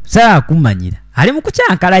amakulu saa akummanyira ali mu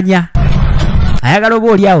kukyankalanya ayagala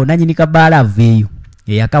oba oli awo nanyini kabaala aveeyo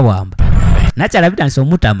eyakawamba nakyala bitandisa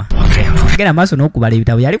omutama genda maaso n'okubala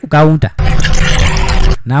ebitabo yali ku kawunta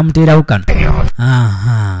n'amuteerawo kano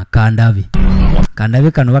kandabe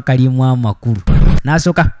kano bakalimu amakulu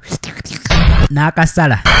n'asooka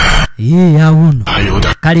n'akasala awono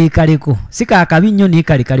kalekaleko si kaakabi nnyo naye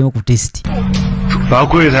kalekalimu ku tesiti.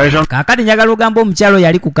 Kaakati njagala ogamba omukyalo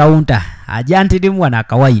yali ku kawunta ajja nteremu wano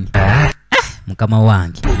akawayini. Mukama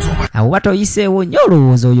wange awo batoyiseewo nnyo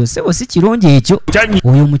olowooza oyo sebo si kirungi ekyo.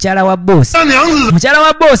 Oyo mukyala wa boss. Mukyala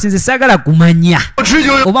wa boss nze saagala kumanya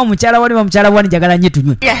oba mukyala wani ba mukyala wani njagala nnyo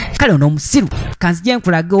tunywe. Kale ono omusiru kanzije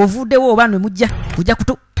nkulage ovuddewo oba ne kujja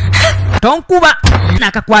kutu tonkuba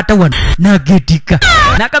nakakwata wano nagetika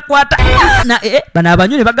nakakwata bano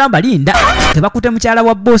abanywi bagamba linda tebakute mukyala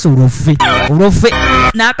wa boss olofe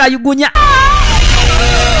nakayugunya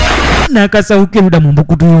nakasawuke luda mu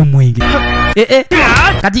mbukutu y'omwenge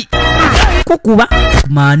kati kukuba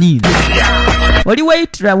kumanini oli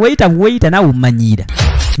waita nawe umanyira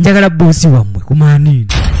njagala bosi wammwe kumanini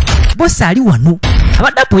bosi ali wano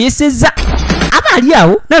abadde apoyesezza aba ali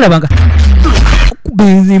awo nalabanga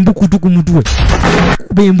kubenza embukutu ku mutwe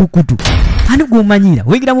kuba embukutu ani gwomanyira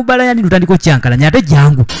wengira mu bbala yandi lutandiko kyankalanya ate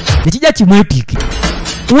jangu nekijja kimwetike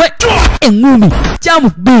we engumi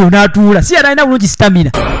kyamukubeyo n'atuula si yalina bulungi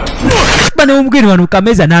sitamina bane omugeni wano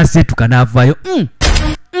kameza n'asetuka n'avaayo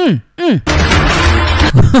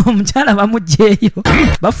omukyala bamugjeeyo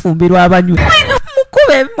bafumbirwa abanywi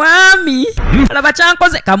mukube mwami alaba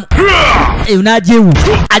kyankoze kamu eyo n'ajeewo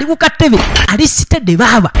ali ku katebe ali sitedde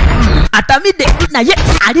baaba atamidde naye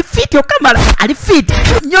ali fiiti okamala ali fiiti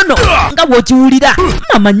nyono nga bw'okiwulira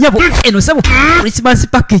mama nnyabo eno sebo Christmas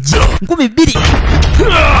package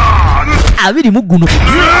 220 guno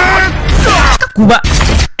kakuba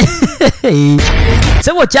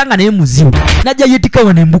sebo kyanga naye muzibu najja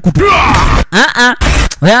yetikawa n'embukutu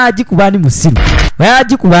oyagikubani musiru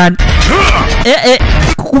oyagikubani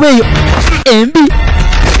kukubeyo embi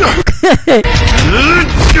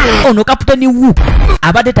ono kaputeni wu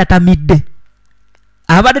abadde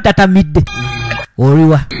tatamidde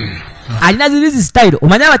oliwa alina zirizi style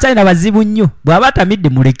omanya abakyalina bazibu nnyo bw'aba atamidde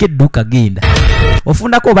muleke edduuka genda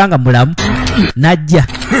ofundako obanga mulamu najja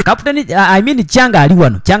kaputeni kyanga ali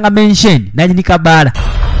wano kyanga mention nanyini kabaala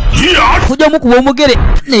kujja omukuba omugere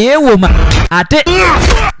neyeewoma ate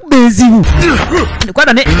benzibu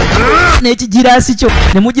kwata n'ekigiraasi kyo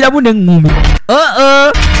nemugiramu n'eŋŋumi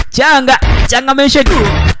kyanga mention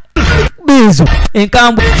bezo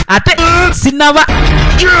enkambwe ate sinaba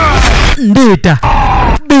ndeeta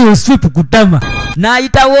beyo swipu kutama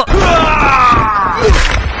n'ayitawo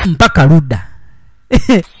mpaka ludda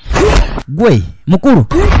gwe mukulu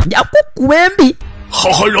njakukuba embi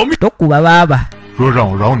tokuba baaba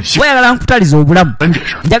wayagala nkutaliza obulamu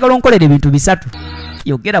njagala onkolera ebintu bisatu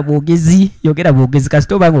yogera bwogezi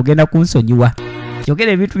kasita obanga ogenda kunsonyiwa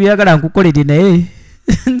yogera ebintu byagala nkukolere naye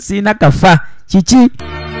nsiina kafa kiki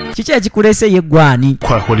ekikuleese yeggwani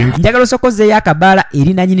njagala osokozeeyo akabaala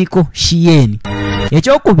eri nanyiniko shiyeni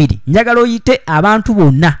ekyokubiri njagala oyite abantu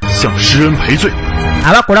bonna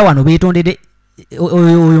abakola wano beetondere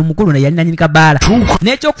oyo mukulu naye yali nanyini kabaala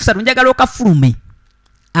n'ekyokusatu njagala okafulume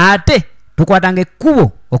ate tukwatanga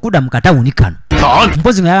ekkubo okudda mu katawuni kano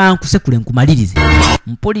mpozi nga nkusekule nkumalirize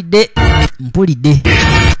mpulidde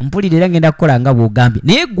era ngenda kukola nga bwogambye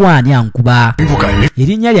naye gwani ankuba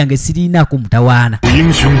erinnya lyange siriinaako mutawaana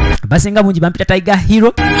basinga bungi bampita Tiger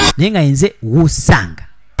Hero naye nga nze wusanga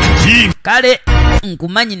kale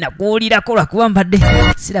nkumanyi nakuwulirako lwakuba mbadde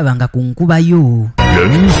sirabanga kunkubayo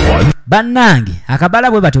bannange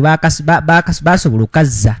akabaala bwe batyo basobola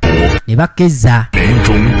okazza ne bakeza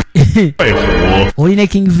olina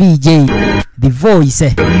King VJ the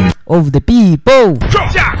voice of the people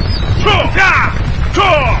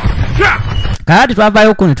kati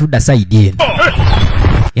twavaayoko ne tudda sayidi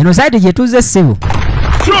eno sayidi gye tuzze ssebo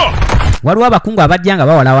waliwo abakungu abajja nga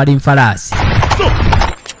bawalawala enfalaasi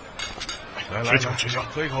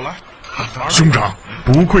喝一口来。兄长，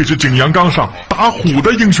不愧是景阳冈上打虎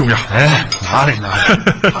的英雄呀！哎，哪里？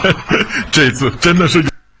这次真的是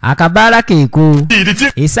akabaala keeko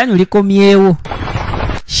essanyu likomyewo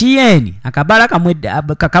shiyeni akabaala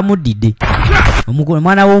kakamuddidde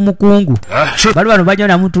omwana w'omukungu bali bano bajja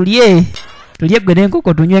namu tulye gwe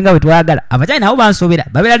n'enkoko tunywe nga bwe twagala abakyali nabo bansobera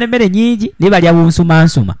babeera n'emmere nnyingi ne balya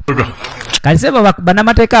bunsumansuma kalisebo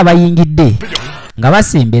bannamateeka abayingidde nga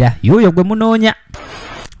basembera y'oyo gwe munoonya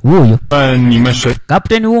wuuyo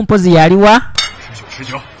kaputeni wu mpozi yaliwa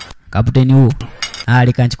kaputeni wu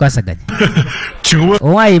leka nkikwasaganya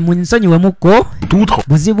owaye munsonyiwemukko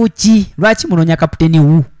buzibu ki lwaki munoonya kaputeni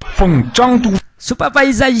wu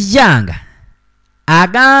supervisor Zhang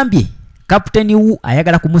agambye kaputeni wu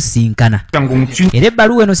ayagala kumusinkana era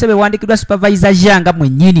ebbaluwa eno sebe wandikiddwa supervisor Zhang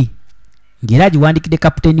mwennyini ng'era giwandikidde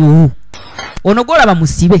kaputeni wu ono gwolaba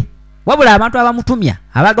musibe wabula abantu abamutumya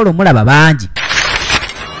abagala omulaba bangi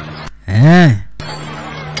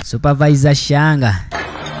supervisor Shanga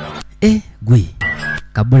gwe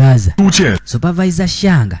kabulaza supervisor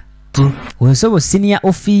Shanga oyo sobo senior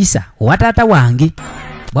officer owa taata wange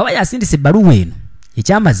bw'aba yasindisa ebbaluwa eno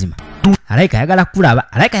ekyamazima alayika ayagala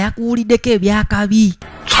kulaba alayika yakuwuliddeko ebyakabi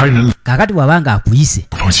kakati wabanga akuyise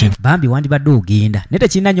bambi wandibadde ogenda naye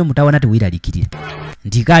tekirina nnyo mutawana teweeralikirira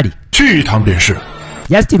nti kale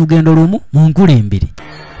just lugendo lumu munkulembere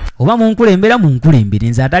oba munkulembera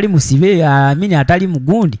nze atali musibe amini atali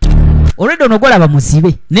mugundi olwedde ono golaba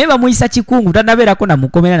musibe naye bamuyisa kikungu tanabeerako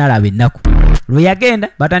namukomera nalaba ennaku lwe yagenda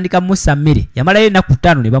batandika mussa mmere yamalayo ennaku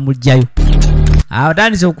 5 ne bamugjayo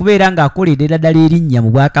atandise okubeera ng'akolerera ddala erinnya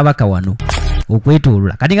mu bwakabaka wano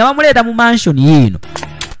okwetoolola kati nga bamuleeta mu mansion yeeno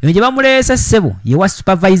eyo gye bamuleese ssebo yewa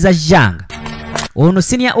supervisor Janga ono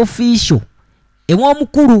senior official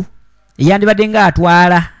omukulu eyandibadde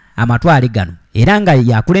ng'atwala amatwale gano era nga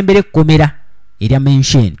yakulembera ekkomera erya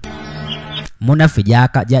mention munaffe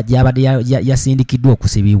gyabadde yasindikiddwa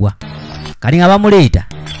okusibibwa kati nga bamuleeta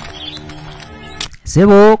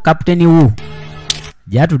sebo kapiteni wu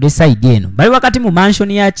gyatudde side eno bali wakati mu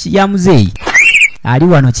mansion ya muzeeyi ali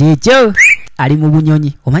wano kyekyo ali mu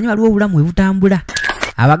bunyonyi omanyi waliwo obulamu ebutambula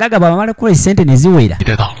abagaga bamala kukola esente ne ziwera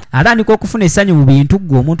atandika okufuna essanyu mu bintu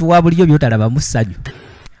gwe omuntu wa bulijjo byotalaba mu ssanyu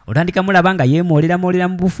otandika mulaba nga yeemoolera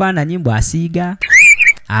mu bufaananyi mbw asiiga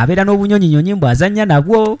abeera n'obunyonyinyonyi mbw azannya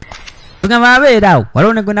nabwo tugamba abeeraawo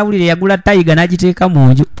waliwo ne gwe nawulire yagula tayiga n'agiteeka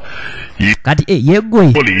mu nju kati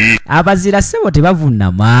yeggwe abazira ssebo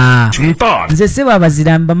tebavunama nze ssebo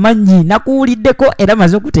abazira mbamanyi nakuwuliddeko era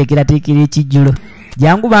maze okuteekerateekera ekijjulo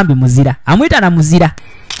jangu bambi muzira amuyita na muzira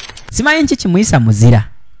simanyi nki kimuyisa muzira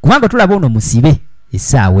kubanga tulaba ono musibe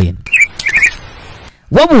essaawa eno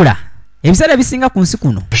wabula ebiseera ebisinga ku nsi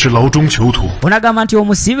kuno onagamba nti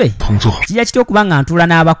omusibe kijja kitya okuba nga ntuula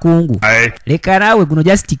n'abakungu leka naawe guno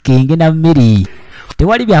jastikenge na mmere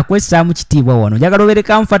tewali byakwessaamu kitiibwa wano njagala obeere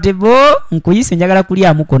comfortable nkuyise njagala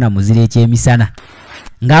kulyamuko na muzira ekyemisana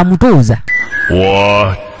ng'amutuuza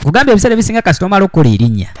kugambye ebiseera ebisinga kasita omala okukola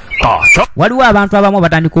erinnya waliwo abantu abamu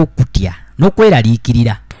batandika okutya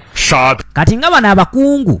n'okweraliikirira kati nga bano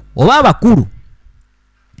abakungu oba abakulu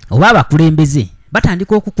oba abakulembeze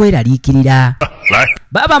batandika okukweraliikirira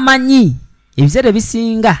baba manyi ebiseera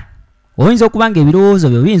ebisinga oyinza okuba nga ebirowoozo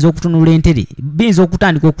byo biyinza okutunuulira entebe biyinza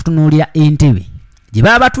okutandika okutunuulira entebe gye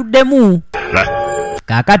baba batuddemu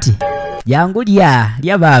kaakati jangu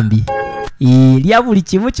lya bambi lya buli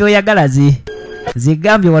kimu kyoyagala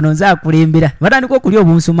zegambye wano nze akulembera batandika okulya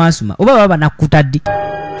obunsumansuma oba baba banakkutadde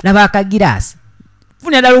laba akagiraasi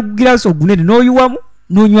funira ddala ogugiraasi ogunene n'oyiwamu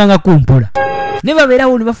n'onywangako mpola ne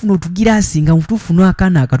babeerawo ne bafuna otugiraasi nga mutuufu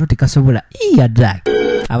akaana akato tekasobola iyadda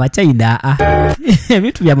abachina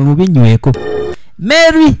ebintu byamwe mubinyweko.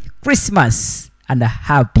 Merry Christmas and a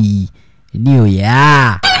Happy New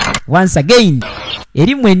Year once again.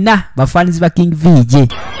 Eri mwenna bafanizi ba King VJ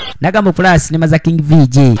nagamba kula sinema za King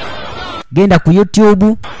VJ, genda ku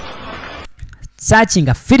YouTube searching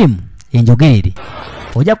a film Enjogerere,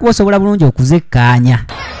 ojja kusobola bulungi okuzekkaanya.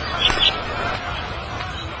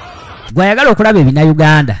 Gwayagala okulaba ebina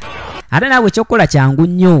Uganda ate naawe kyokola kyangu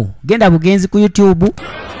nnyo, genda bugenzi ku YouTube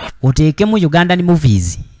oteekemu Ugandan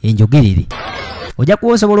movies Enjogerere, ojja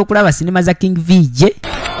kusobola okulaba sinema za King VJ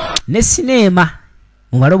ne sinema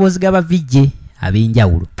mu maloboozi g'aba VJ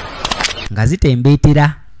ab'enjawulo nga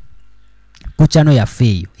zitembeetera ku channel yaffe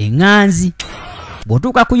eyo eŋŋanzi.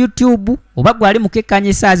 Bw'otuuka ku YouTube oba gwali mukekkaanya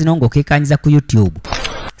essaazi no ng'okekkaanyiza ku YouTube,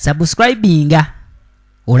 subscribinga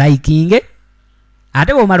olaikinge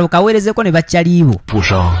ate bw'omala okaweerezeko ne bakyaliibo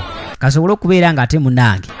kasobole okubeera nga ate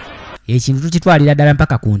munange ekintu tukitwalira ddala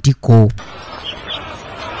mpaka ku ntikko.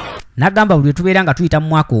 Nagamba buli tubeera nga tuyita mu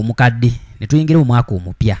mwaka omukadde ne tuyingira mu mwaka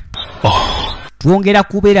omupya, twongera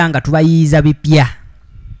kubeera nga tubayiiza bipya,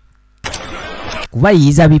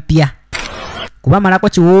 kubayiiza bipya, kubamalako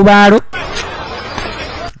kiwuubaalo,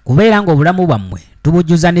 kubeera nga obulamu bwammwe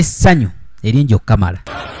tubujjuza n'essanyu eringi okukamala.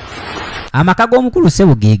 Amaka g'omukulu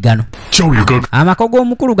sebo ge gano, amaka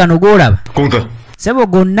g'omukulu gano g'olaba sebo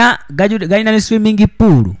gonna galina ne swimming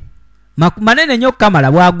pool manene nnyo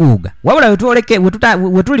okukamala bwaguuga, wabula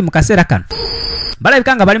we tuli mu kaseera kano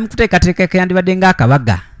balabika nga bali mu kuteekateeka kayandibadde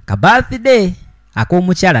ng'akabaga ka birthday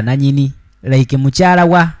ak'omukyala nanyini, like mukyala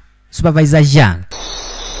wa supervisor Janga.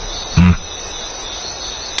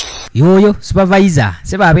 Yoyo supervisor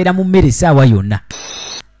seba abeera mu mmere essaawa yonna,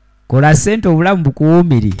 kola ssente obulamu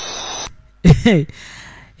bukuwuumire.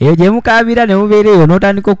 Eyo gye mukaabira ne mubeera eyo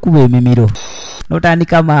n'otandika okkuba emimiro,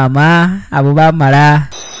 n'otandika maama abo baamala,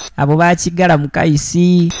 abo baakigala mu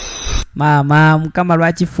kayisi, maama mukama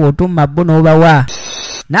lwaki footo mu mabbo n'obawa,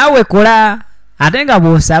 naawe kola ate nga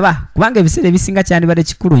bw'osaba, kubanga ebiseera ebisinga kyandibadde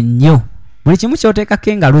kikulu nnyo. Buli kimu ky'oteekako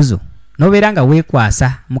engalo zo n'obeera nga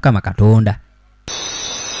weekwasa Mukama Katonda.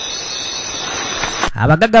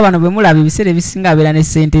 Abagaga bano bwe mulaba ebiseera ebisinga abeera ne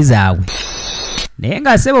ssente zaabwe, naye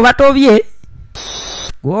nga ssebo batobye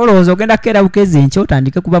gwolowooza ogenda kera bukezi enkya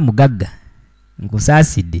otandike kuba mugagga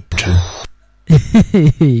nkusaasidde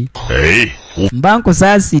mba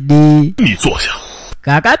nkusaasidde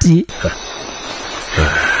kaakati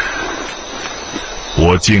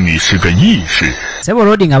ssebo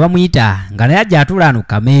lodi nga bamuyita nga naye ajja atula ano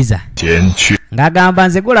kukameeza ng'agamba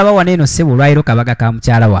nze golaba wano eno ssebo olwaliro kabaga ka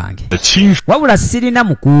mukyala wange wabula sirina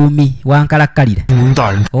mukuumi wankalakkalira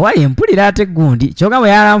owaye mpulira ate gundi kyonga bwe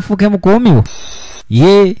yala nfuuke mukuumi wo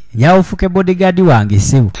ye nyawo ofuuke bodyguard wange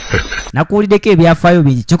ssebo nakuwuliddeko ebyafaayo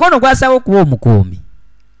bingi kyokka ono gwasaba okuba omukuumi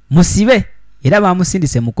musibe era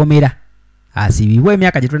bamusindise mukomera asibibwa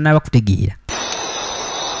emyaka gye tulinaba kutegeera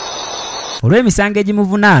olw'emisango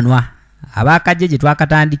egimuvunaanwa abaakajje gye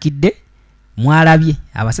twakatandikidde mwalabye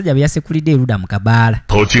abasajja be yasekulidde eruda mu kabaala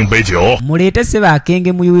muleete ssebo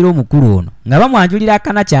akenge muyuwira omukulu ono nga bamwanjulira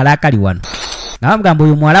akanakyala akali wano nga bamugamba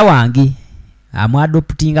oyo muwala wange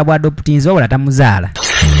amwadoputinga bwadoputinze wabula tamuzaala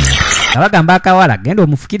nga bagamba akawala genda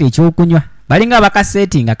omufukire ekyokunywa balinga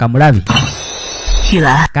bakaseetinga kamulabe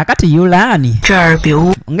kakati yulaani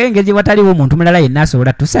ng'engeri gye wataliwo omuntu mulala yenna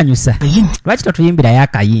asobola tusanyusa lwaki totuyimbirayo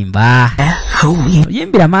akayimba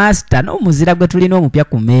oyimbira maasita n'omuzira gwe tulina omupya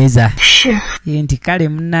ku mmeeza nti kale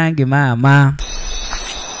munnange maama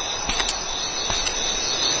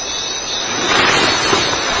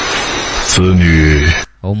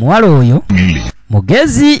omuwala oyo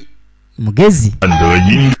mugezi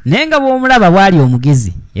naye nga bw'omulaba bw'ali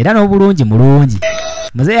omugezi era n'obulungi mulungi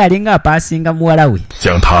muzeeyi alinga apaasinga muwala we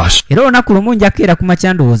era olunaku lumu njakeera ku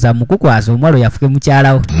makya ndowooza mukukwasa omuwala oyo afuke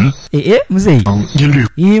mukyalawo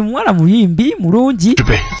muzeeyi muwala muyimbi mulungi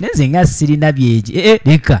nenze nga sirina byeji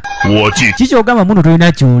leka kikyogamba muno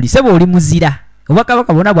tolina kyoli seba oli muzira oba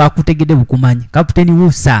kabaka bonna bwakutegedde bukumanyi kaputeni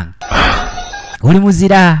wuusanga oli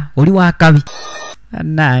muzira oli wakabi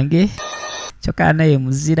nange kyokka naye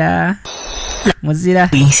muzira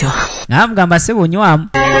ng'amugamba ssebo nywamu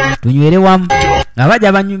tunywere wamu nga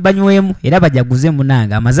bajja banywemu era bajaguze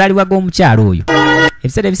munanga amazaalibwa g'omukyalo oyo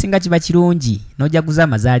ebiseera ebisinga kiba kirungi n'ojaguza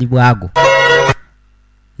amazaalibwa ago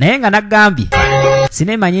naye nga naggambye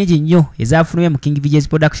sinema nyingi nnyo ezaafunibwe mu KUNGFU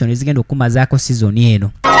production ezigenda okumazaako sizoni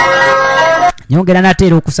eno nyongera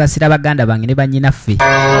nateera okusaasira baganda bange ne bannyinaffe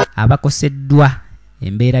abakoseddwa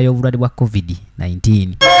embeera y'obulwadde bwa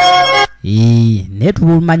COVID-19 naye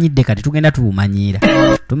tubumanyidde kati tugenda tubumanyiira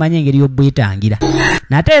tumanye engeri y'obwetangira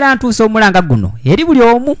nate era ntuusa omulanga guno eri buli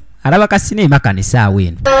omu alaba kasineema kanisaawo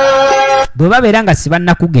eno bwe babeera nga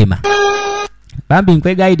sibannakugema bambi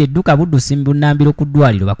nkwegayidde edduka buddusi bunnambiro ku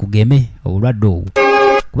ddwaliro bakugeme obulwadde obwo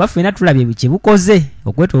kuba ffena tulabye kye bukoze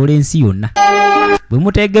okwetoola ensi yonna bwe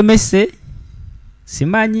mutegemese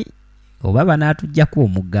simanyi oba banaatuggyako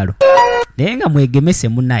omuggalo naye nga mwegemese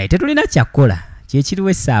munnaye tetulina kyakkola kyekiriwo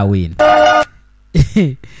essaawa eno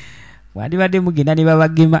wandibadde mugenda ne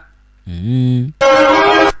babagema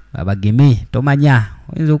babageme tomanya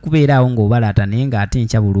oyinza okubeeraawo ng'obalaata naye ng'ate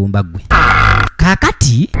nkya bulumba ggwe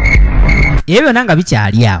kaakati ebyo byonna nga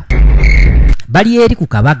bikyali awo bali eri ku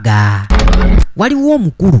kabaga waliwo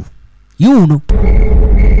omukulu yuuno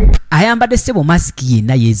ayambadde ssebo masiki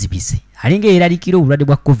yenna yeezibise alinga yeeralikira obulwadde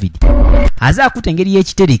bwa COVID aze akuta engeri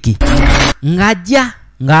y'ekitereke ng'ajja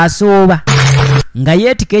ng'asooba nga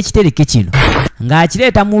yeetika ekitereke kino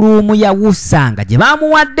ng'akireeta mu luumu ya wuusanga gye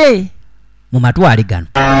baamuwadde mu matwale gano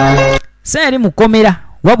seeri mukomera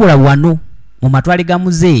wabula wano mu matwale ga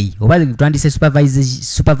muzeeyi oba tutandise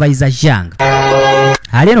supervisor janga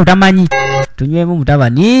ali eno tamanyi tunywemu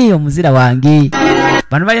mutabani omuzira wange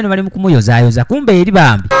bano bali eno bali mu kumuyozaayoza kumbe eri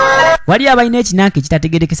bambi wali abalina ekinanka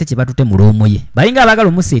ekitategerekese kye batute mu luumu ye balinga abagala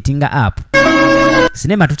omuseetinga app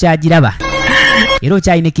sinema tukyagiraba era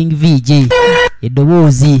okyalina KUNGFU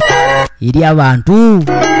eddoboozi eri abantu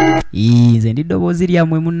nze ndi ddoboozi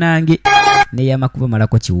lyammwe munnange n'eyamakuba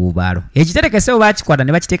malako kiwuubaalo ekiterekesewo baakikwata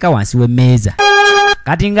ne bakiteeka wansi w'emmeeza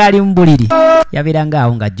kati ng'ali mu buliri yabeeranga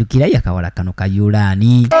awo ng'ajjukira yakawala kano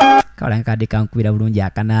kayulaani kawala kadde kankubira bulungi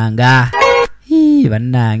akananga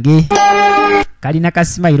bannange kalina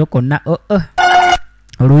kasimayiro konna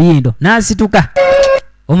oluyindo n'asituka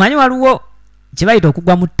omanyi waliwo kye bayita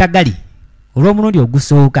okugwa mu ttagali olw'omulundi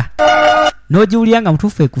ogusooka n'ogiwulira nga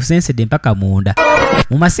mutuufu ekusensedde mpaka munda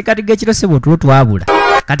mu masekati g'ekiro ssebo otulo twabula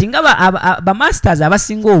kati nga bamasters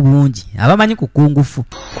abasinga obungi abamanyi ku KUNGFU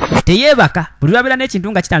teyeebaka buli lwabeera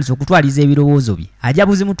n'ekintu nga kitandise okutwaliza ebirowoozo bye ajja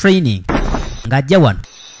buzi mu training ng'ajja wano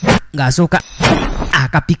ng'asooka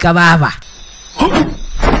akapika baaba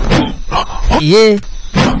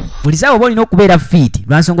buli saawa oba olina okubeera fiiti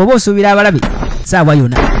lwansonga oba osuubira abalabe saawa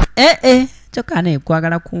yonna kyokka naye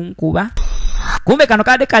kwagala kunkuba kumbe kano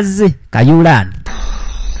kadde kazze kayulaani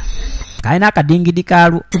kalina akadingidi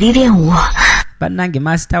kalwo bannange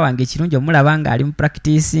master wange kirungi omulaba nga ali mu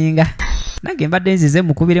practicinga nange mbadde nzize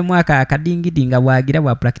mukubire mwaka akadingidi nga bwagira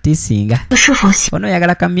bwa practicinga ono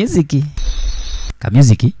yagala ka music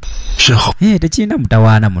tekirina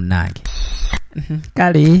mutawaana munnange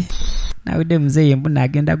kale nawudde muzeeyi mbuna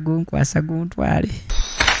agenda gunkwasa guntwale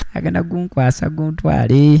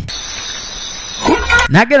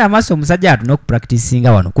nagenda amaaso omusajja atuna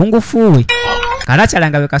okupracticinga wano kungufuwe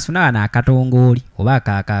kalakyalanga bwe kasuna wano akatongooli oba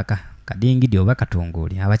akakaka kadingidi oba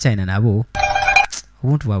katongooli abachina nabo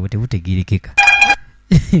obuntu bwabwe tebutegerekeka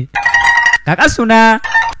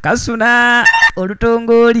kasuna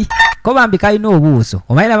olutongooli ko bambi kalina obuuso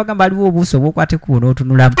omayina bagamba aliwo obuuso obwokwate kubo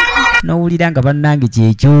n'otunulamu n'owulira nga bannange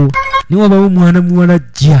kyekyo niwo bawo mwana muwala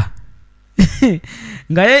jja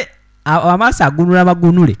nga ye amaaso agunula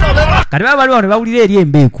magunule kati baba bali wano bawulira eri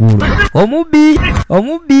embeekuulo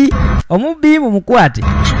omubbi mumukwate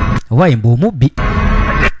oba emba omubbi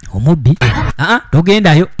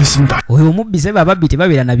togendayo oyo omubbi se bababbi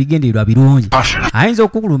tebabeera na bigendererwa birungi ayinza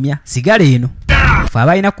okukulumya sigala eno fe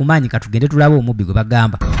abalina ku maanyi katugende tulabe omubbi gwe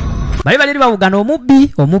bagamba bali bawugana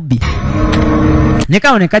omubbi ne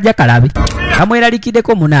kano ne kajja kalabe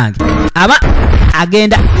kamweralikiddeko munange aba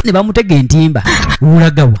agenda ne bamutega entimba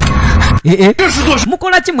ulagawa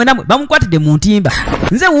mukola kimwe namwe bamukwatidde mu ntimba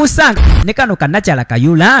nze wuusanga ne kano kannakyala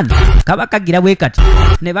kayulani kaba kagira bwe kati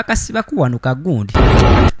ne bakasibaku wano kagundi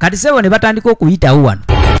kati sebo ne batandika okuyitawo wano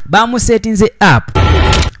bamusetinze app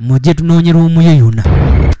mujje tunoonyera omuye yonna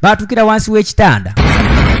batukira wansi w'ekitanda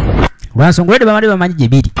lwansonga olwedde bamale bamanyi gye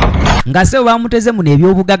biri nga sebo bamuteze muno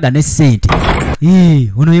ebyobugagga ne ssente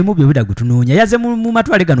ono ye mubbi obudda gwe tunoonya yaze mu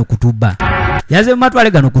matwale gano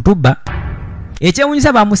kutubba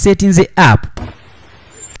ekyewunyisa bamusetinze app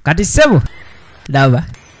kati sebo laba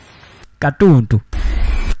katuntu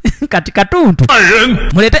kati katuntu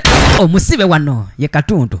mulete omusibe wano ye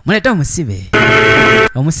katuntu mulete omusibe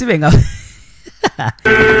nga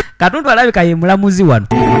katuntu alabika ye mulamuzi wano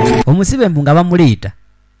omusibe mbu nga bamuleeta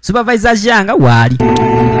supervisor janga wali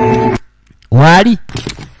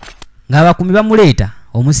nga abakumi bamuleeta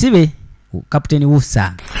omusibe kapiteni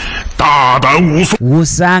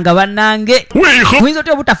Wusanga bannange kuyinza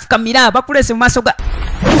otya obutafukamira bakulese mu maaso ga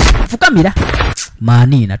fukamira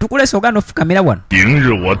manina tukulese ogana ofukamira wano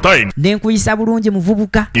nenkuyisa bulungi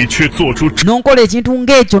muvubuka nonkola ekintu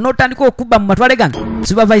ng'ekyo n'otandika okubba mu matwale gange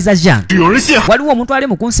supervisor Jean waliwo omuntu ali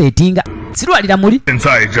mu kunseetinga sirwalira muli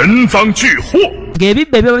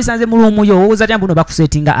ng'ebibba ebyo bisanze mu lumuyo owooza tya mbuno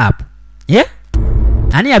bakuseetinga app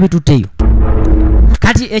ani yabitutteyo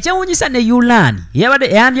kati ekyewuunyisa ne Yulani yabadde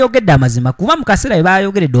yandiyogedde amazima kuba mu kaseera bye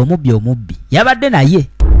bayogeredde omubbi yabadde naye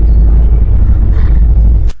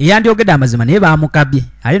yandiyogedde amazima naye bamukabye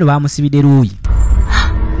ali no bamusibidde luuyi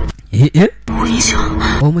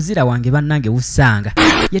omuzira wange bannange wusanga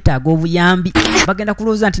yetaaga obuyambi bagenda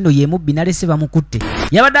kulowooza nti no ye mubbi nalese bamukutte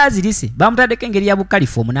yabadde azirise bamutaddeko engeri ya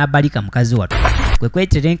bukalifomu n'abalika mukazi wattu kwe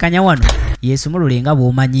kweterenkanya wano yeesumulule nga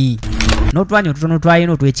bw'omanyi n'otwanya otutono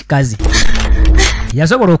twayina otw'ekikazi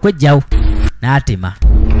yasobola okwejjawo n'atema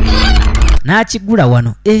n'akigula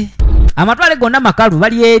wano amatwale gonna makalu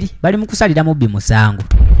bali eri bali mu kusalira mubbi musango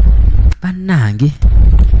bannange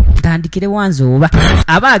ntandikire wanzooba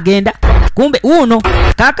aba agenda kumbe uno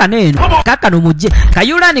kakano mujje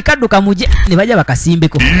Kayulani kadduka mujje ne bajja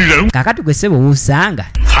bakasimbeko kakati gwe ssebo wuusanga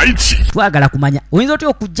twagala kumanya oyinza otya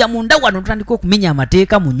okujja munda wano tutandika okumenya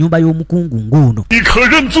amateeka mu nnyumba y'omukungu ng'uno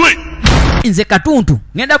nze katuntu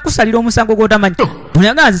ngenda kusalira omusango gw'otamanyi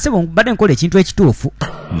onyaga nze ssebo mbadde nkola ekintu ekituufu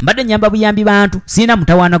mbadde nyamba buyambi bantu sirina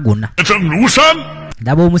mutawaana gonna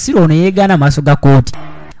ndaba omusiro ono yeegaana maaso ga kooti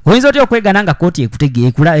oyinza otya okwegana nga kooti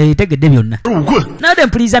etegedde byonna naye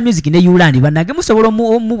mpuliza music ne Yulani bannange musobola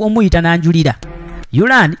omuyita n'anjulira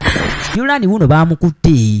Yulani wuno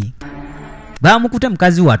bamukutte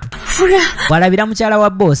mukazi wattu walabira mukyala wa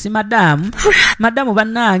bosi madamu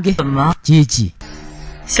bannange kiki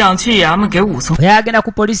oyagenda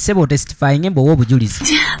ku polisi sebo testifying emba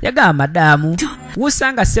ow'obujulizi yagamba madamu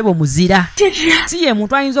wusanga sebo muzira si ye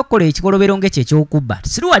muntu ayinza okukola ekikolobero ng'ekyo ekyokubba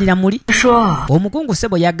siruwalira muli omukungu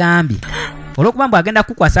sebo yagambye olw'okuba mbu agenda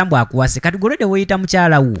kukwasa mbu akuwase kati golede weeyita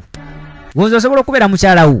mukyala wo gonza osobola okubeera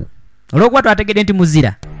mukyala wo olw'okuba twategedde nti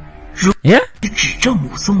muzira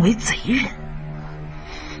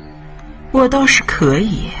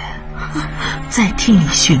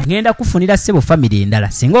ngenda kufunira ssebo family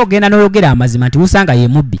endala singa ogenda n'oyogera amazima nti wusanga ye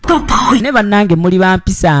mubbi ne bannange muli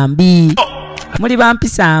bampisa mbi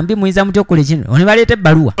muyinza mutya okukola ekino ne baleeta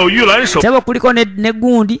ebbaluwa ssebo kuliko ne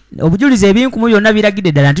gundi obujulizi ebinkumu byonna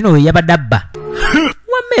biragidde ddala nti no yabadde abba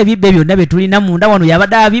wamma ebibba byonna bye tulina munda wano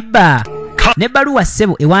yabadde abibba ne baluwa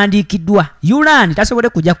ssebo ewandiikiddwa Yulan tasobole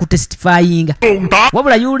kujja ku testifyinga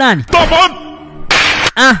wabula Yulan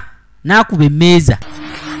n'akuba emmeeza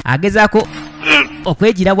agezaako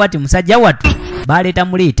okwegira bwati musajja wattu baleeta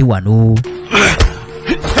muleete wano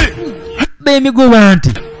b'emigoba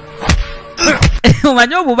nti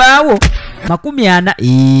omanyi obubaawo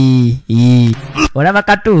 40 olaba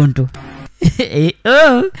katuntu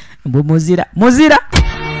mbwe muzira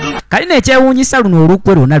kalina ekyewuunyisa luno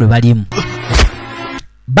olukwe lwonna lwe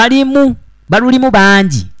balulimu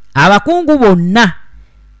bangi abakungu bonna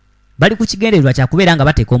bali ku kigendererwa kyakubeera nga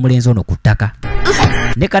bateeka omulenzi ono ku ttaka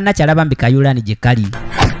ne kannakyala bambi Kayulani gye kali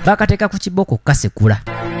bakateeka ku kiboko kasekula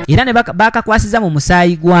era ne bakakwasiza mu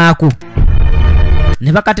musaayi gwako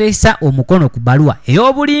ne bakateesa omukono ku baluwa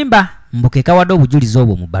ey'obulimba mbukeka wadde obujulizi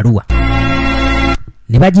obwo mu baluwa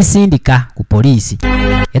ne bagisindika ku poliisi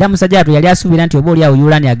era musajja wattu yali asuubira nti oba oliawo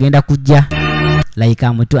Yulan agenda kujja like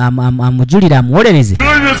amujulira amuwolereze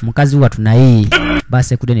mukazi wattu naye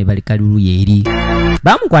basekude ne bali kalulu yeeri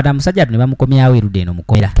bamukwata musajja wattu ne bamukomyawo erudde eno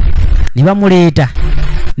mukomera ne bamuleeta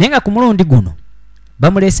naye nga ku mulundi guno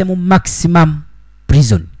bamuleese mu maximum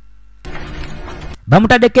prison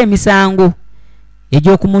bamutaddeko emisango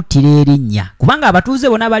egy'okumuttira erinnya kubanga abatuuze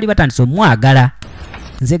bonna baali batandise omwagala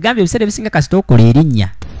nze gambye ebiseera ebisinga kasita okola erinnya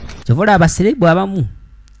kyova olaba abaserebu abamu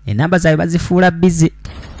enamba zaabwe bazifuula bize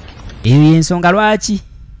eyo yensonga lwaki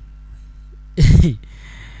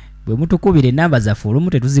bwe mutukubira enamba zaffe olumu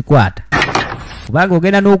tetuzikwata kubanga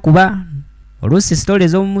ogenda n'okuba oluusi sitole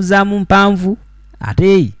ez'omuzaamu mpanvu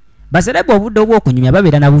ate baserebu obudde obw'okunyumya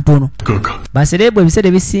babeera na butono baserebu ebiseera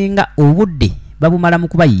ebisinga obudde babumala mu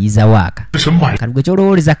kubayiyiza waaka kati gwe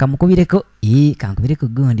kyolowoleza kamukubireko kankubireko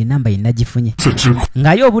gundi namba yinagifunye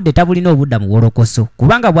ng'aye obudde tabulina obudda mu wolokoso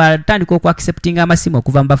kubanga bw'atandika okuacceptinga amasimu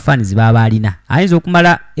okuva mu bafanizi baba alina ayinza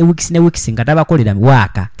okumala ewikisi ne wikisi nga tabakolera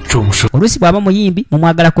waaka oluusi bw'aba muyimbi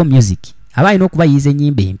mumwagalako music aba alina okubayiyiza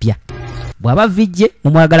ennyimba empya bw'aba vijje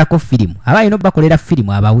mumwagalako firimu aba alina okubakolera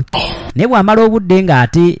firimu abawe naye bw'amala obudde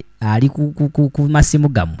ng'ate ali ku masimu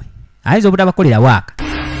gammwe ayinza obutabakolera waaka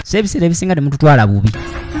ebiseera ebisinga temututwala bubi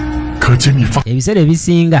ebiseera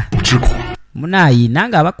ebisinga munayi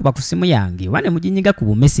nange abakuba ku simu yange oba ne muginyiga ku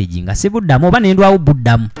bumesagi nga sibuddamu oba nendwawo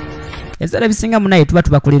buddamu ebiseera ebisinga munayi tuba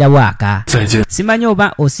tubakolera waaka simanyi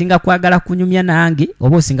oba osinga kwagala kunyumya nange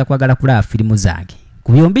oba osinga kwagala kulaba firimu zange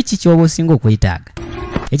ku byombi kiki oba osinga okwetaaga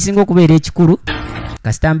ekisinga okubeera ekikulu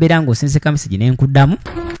kasita mbeera ng'osenseka mesagi nenkuddamu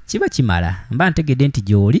kiba kimala mba ntegedde nti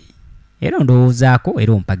gy'oli era ondowoozaako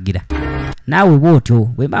era ompagira naawe bw'otyo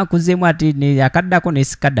bwe mbakuzeemu ati akaddako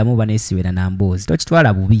nesikaddamu oba nesiwera na mboozi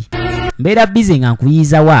tokitwala bubi mbeera bize nga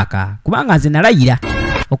nkuyiiza waaka kubanga nze nalayira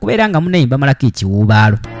okubeera nga munayi mbamalako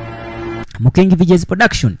ekiwuubaalo mu KUNGFU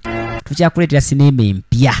production tukyakuleetera sinema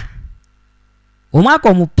empya omwaka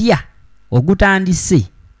omupya ogutandise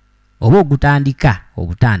oba obutandika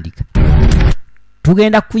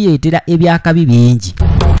tugenda kuyeetera ebyakabi bingi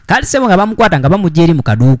kale sebo nga bamukwata nga bamugya eri mu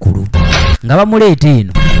kaduukulu nga bamuleeta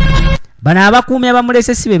eno bano abakuumi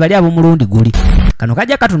abamuleese si be bali ab'omulundi guli kano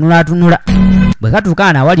kajja katunula bwe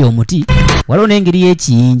katuukaana awali omuti waliwo n'engeri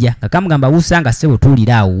y'ekiyinja nga kamugamba wuusa nga ssebo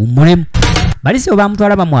tuwulira awo wummulemu bali sebo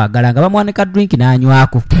bamutwala bamwagala nga bamuwanika drink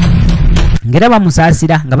n'anywako ngera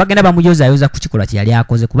bamusaasira nga bagenda bamuyozaayoza ku kikolwa kye yali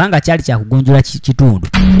akoze kubanga kyali kyakugonjola kitundu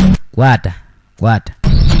kwata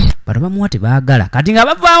bano bamuwa tebaagala kati nga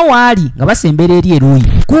bavaawo waali nga basembera eri eruuyi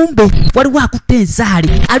kumbe waliwo akutte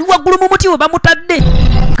ensaali ali waggulu mu muti we bamutadde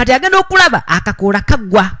kati agenda okulaba akakoola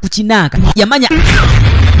kaggwa ku kinaaka yamanya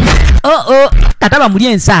kati abamuli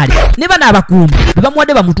ensaali ne bano abakuumi be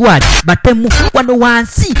bamuwadde bamutwale batemu wano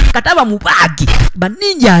wansi kati abamubaage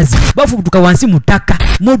baninjazi bafubutuka wansi mu ttaka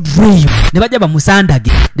modreyo ne bajja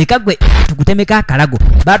bamusandage leka gwe tukutemeko akalago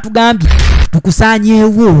batugambye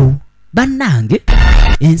tukusaanyeewo bannange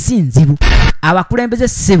ensi nzibu abakulembeze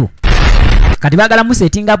ssebo kati baagala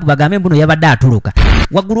musetinga apo bagambe mbuno yabadde atuluka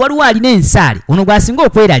waggulu waliwo alina ensaali ono gwasinga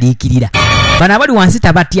okweraliikirira bano abali wansi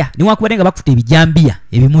tabatya niwakubadde nga bakuta ebijambiya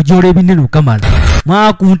ebimujoola ebinene okamala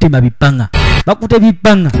mwakuntema bipanga bakuta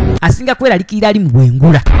ebipanga asinga kweraliikirira ali mu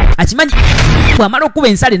bwengula akimanyi bw'amala okuba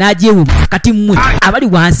ensaali n'agyewuma kati mmwe abali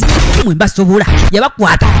wansi mmwe mbasobola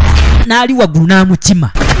yabakwata n'ali waggulu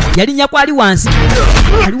n'amukima yalinyako ali wansi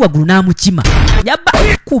ali waggulu n'amukima yabba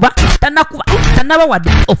kuba tanaba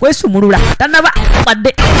wadde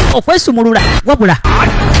okwesumulula wabula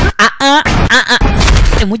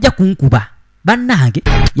temujja kunkuba bannange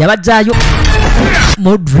yabajjaayo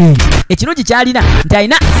modre ekirungi kyalina nti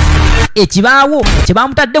alina ekibaawo kye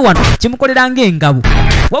bamutadde wano kimukolera ng'engabo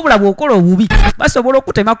wabula bw'okola obubi basobola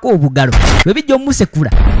okutemako obugalo bwe bijja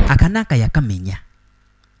omusekula akanaaka yakamenya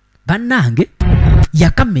bannange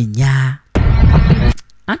yakamenya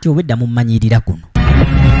anti obwedda mumanyirira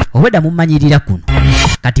kuno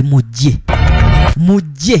kati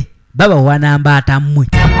mujje baba wana mbata mmwe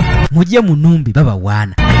mujje munumbi baba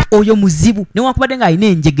wana oyo muzibu newakubadde nga alina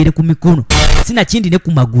enjegere ku mikono sina kindi ne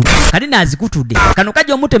ku magulu kati nazikutudde kano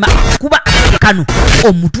kajja omutema kuba kano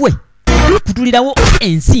omutwe kutulirawo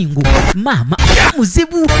ensingo mama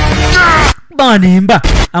muzibu banemba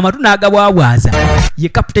amatu n'agabwabwaza ye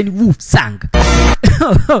Captain Wu Sang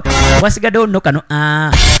wasigaddewo nno kano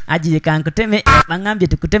agiye kankuteme bangambye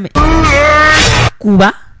tukuteme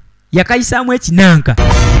kuba yakayisaamu ekinanka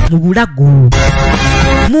mu bulago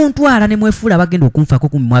muntwala ne mwefuula bagenda okunfaako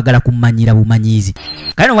kumwagala kummanyira bumanyizi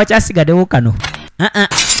kale wakyasigaddewo kano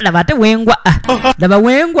laba ate wengwa laba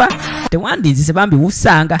wengwa tewandinzise bambi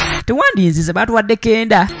Wusanga tewandinzise batuwadde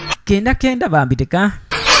kenda bambi teka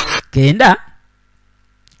kenda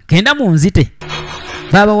munzite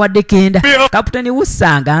baba wadde kenda Captain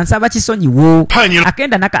Wusanga nsaba kisonyiwo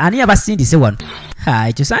akenda naka ani abasindise wano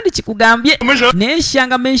ekyo sandi kikugambye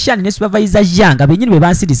neshanga menshani ne supervisor Janga benyini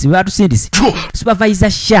bebansindise bebatusindise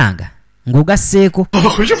supervisor Shanga ngogasseeko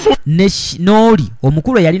noli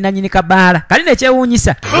omukulu yali nanyini kabaala kali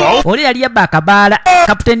nekyewuunyisa oli yali yabba akabaala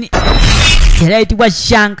Captain yali ayitibwa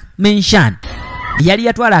Shang Menshan yali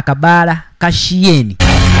yatwala akabaala kashiyeni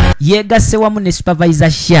yegasse wamu ne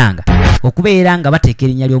supervisor Shanga okubeera nga bateeka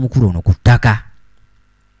erinnya ly'omukulu ono ku ttaka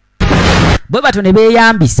bwe bato ne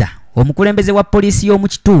beeyambisa omukulembeze wa poliisi y'omu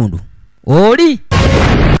kitundu oli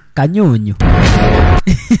Kanyonyo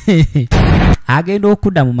agenda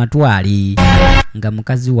okudda mu matwali nga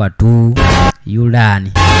mukazi watu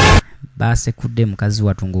Yulani basekudde mukazi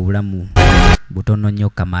watu ng'obulamu butono nnyo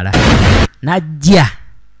kamala najja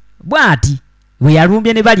bw'ati bwe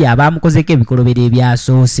yalumbye ne bali abaamukozeko ebikolobero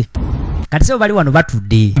ebyasoose kati sebo bali wano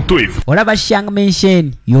batudde olaba Shang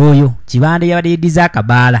Menshen yoyo kibande yabadde yeddiza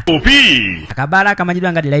akabaala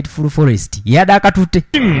akamanyiddwa nga Delightful Forest yadde akatutte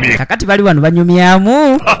kakati bali wano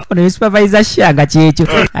banyumyamu ono supervisor Shanga kyekyo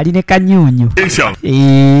ali ne Kanyunyu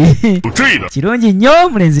kirungi nnyo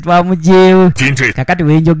omulenzi twamugyewo kakati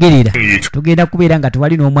wenjogerera tugenda kubeera nga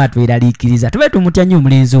tewali n'omu atweraliikiriza tube tumutya nnyo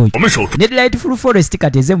omulenzi oyo ne Delightful Forest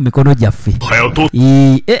kati eze mu mikono gyaffe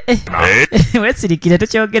wesirikire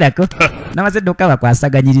tokyogerako namaze ddoka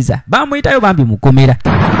bakwasaganyiriza bamuyitayo bambi mukomera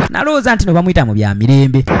nalowooza nti no bamuyita mu bya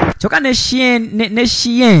mirembe kyokka ne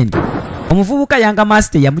Shien omuvubuka Yanga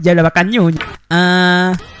Master yamujalira Bakanyonyo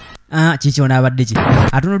kiki onaabadde ki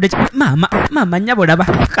atunudde ki mama nnyabo laba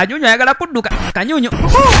Kanyonyo ayagala kudduka Kanyonyo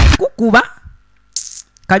kukuba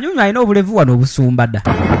Kanyonyo alina obulevu wano obusumba dda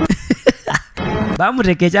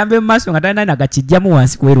bamuteeka ekyambe mu maaso nga talina nagakijjamu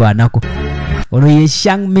wansi kwerwanako ono ye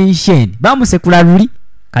Shang Menshen bamusekula luli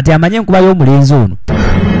kati amanye enkuba y'omulenzi ono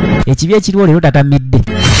ekibi ekiriwo leero tatamidde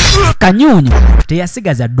Kanyonyo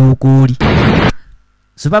teyasigaza ddookooli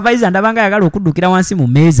supervisor ndabanga ayagala okuddukira wansi mu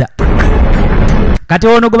meeza kati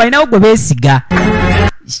ono gwe balinawo gwe beesiga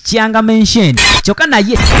Shang Menshen kyokka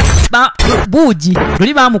naye buugi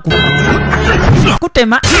luli bamukuba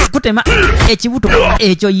kutema ekibuto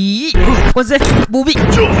ekyo yiyi koze bubi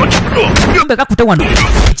mbe kakute wano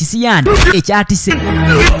ekisiyani ekyatise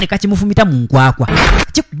nekakimufumita mu nkwakwa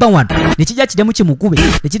kikuba wano nekijja kidemu kimukube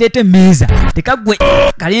nekireeta emmeeza tekagwe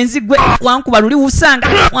kalenzi gwe wankuba luli Wusanga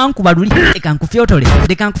wankuba luli leka nkufyotole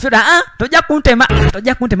tojja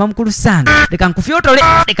kuntema mukulu Sanga leka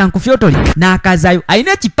nkufyotole n'akazaayo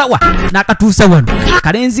alina ekipawa n'akatuusa wano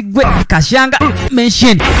kalenzi gwe Kashanga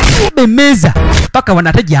Menshen bemmeeza paka wano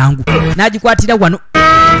ate jangu n'agikwatira wano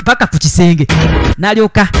paka ku kisenge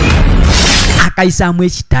n'alyoka akayisaamu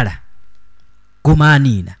ekitala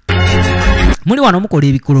gomaaniina muli wano mukola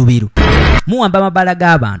ebikolobero muwamba amabala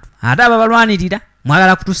g'abantu ate ababalwanirira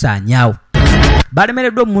mwagala kutusaanyaawo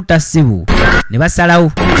balemereddwa omutta ssebo ne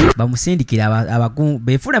basalawo bamusindikira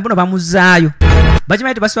beefuna mbuno bamuzaayo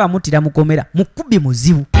bakimanyi tebasobola bamuttira mukomera mukubi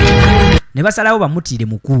muzibu ne basalawo bamuttire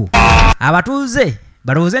mukubo abatuuze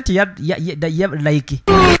balowooze nti like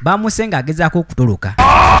bamusenga agezaako okutoloka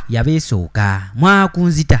yabeesooka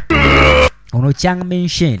mwakunzita ono Shang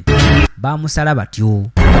Menshen bamusala batyo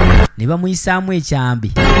ne bamuyisaamu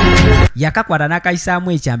ekyambe yakakwata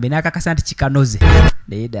n'akayisaamu ekyambe n'akakasa nti kikanoze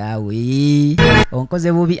nedaawe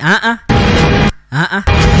onkoze bubi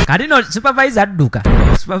kati no supervisor adduka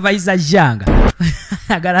supervisor Janga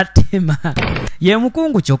agala tema ye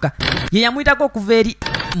mukungu kyokka ye yamuyitako okuva eri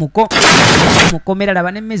mukomera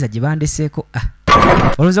laba n'emmeeza gye bandeseeko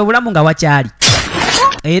olowooza obulamu nga wakyali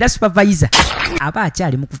era supervisor aba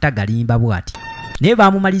akyali mu kutagalimba bw'ati naye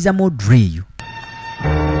baamumaliza modreyo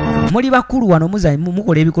muli bakulu wano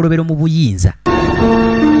mukola ebikolobero mu buyinza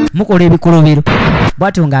mukola ebikolobero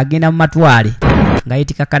bw'atyo ng'agenda mu matwale nga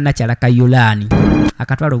yeetika kannakyala ka Yulani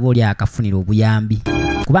akatwala oba oli akafunira obuyambi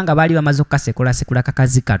kubanga baali bamaze okukasekula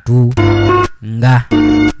kakazi katu nga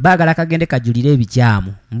baagala kagende kajulire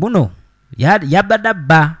ebikyamu mbuno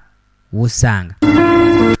yabadabba wosanga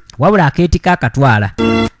wabula akeetika akatwala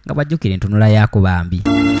nga bwajjukira entunula yaako bambi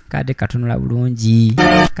kadde katunula bulungi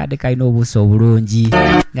kadde kalina obuuso obulungi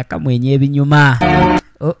nga kamwenya ebinyuma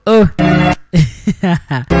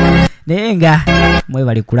naye nga mwe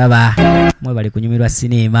bali kulaba mwe bali kunyumirwa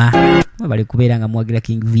sinema mwe bali kubeera nga muwagira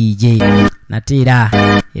King VJ nate era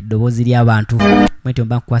eddoboozi ly'abantu mwete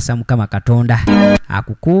mba nkukwasa Mukama Katonda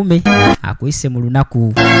akukuume akuyise mu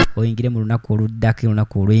lunaku oyingire mu lunaku oluddako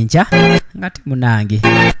olunaku olw'enkya nga temunange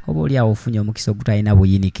oba oli awo ofunye omukisa ogutalina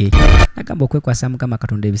buyinike nagamba okwekwasa Mukama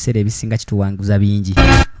Katonda ebiseera ebisinga kituwanguza bingi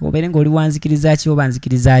obeere ng'oli wanzikiriza ki oba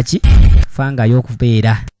nzikiriza ki fangayo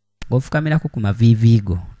okubeera ng'ofukamirako ku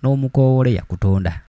maviiviigo n'omukoowole yakutonda.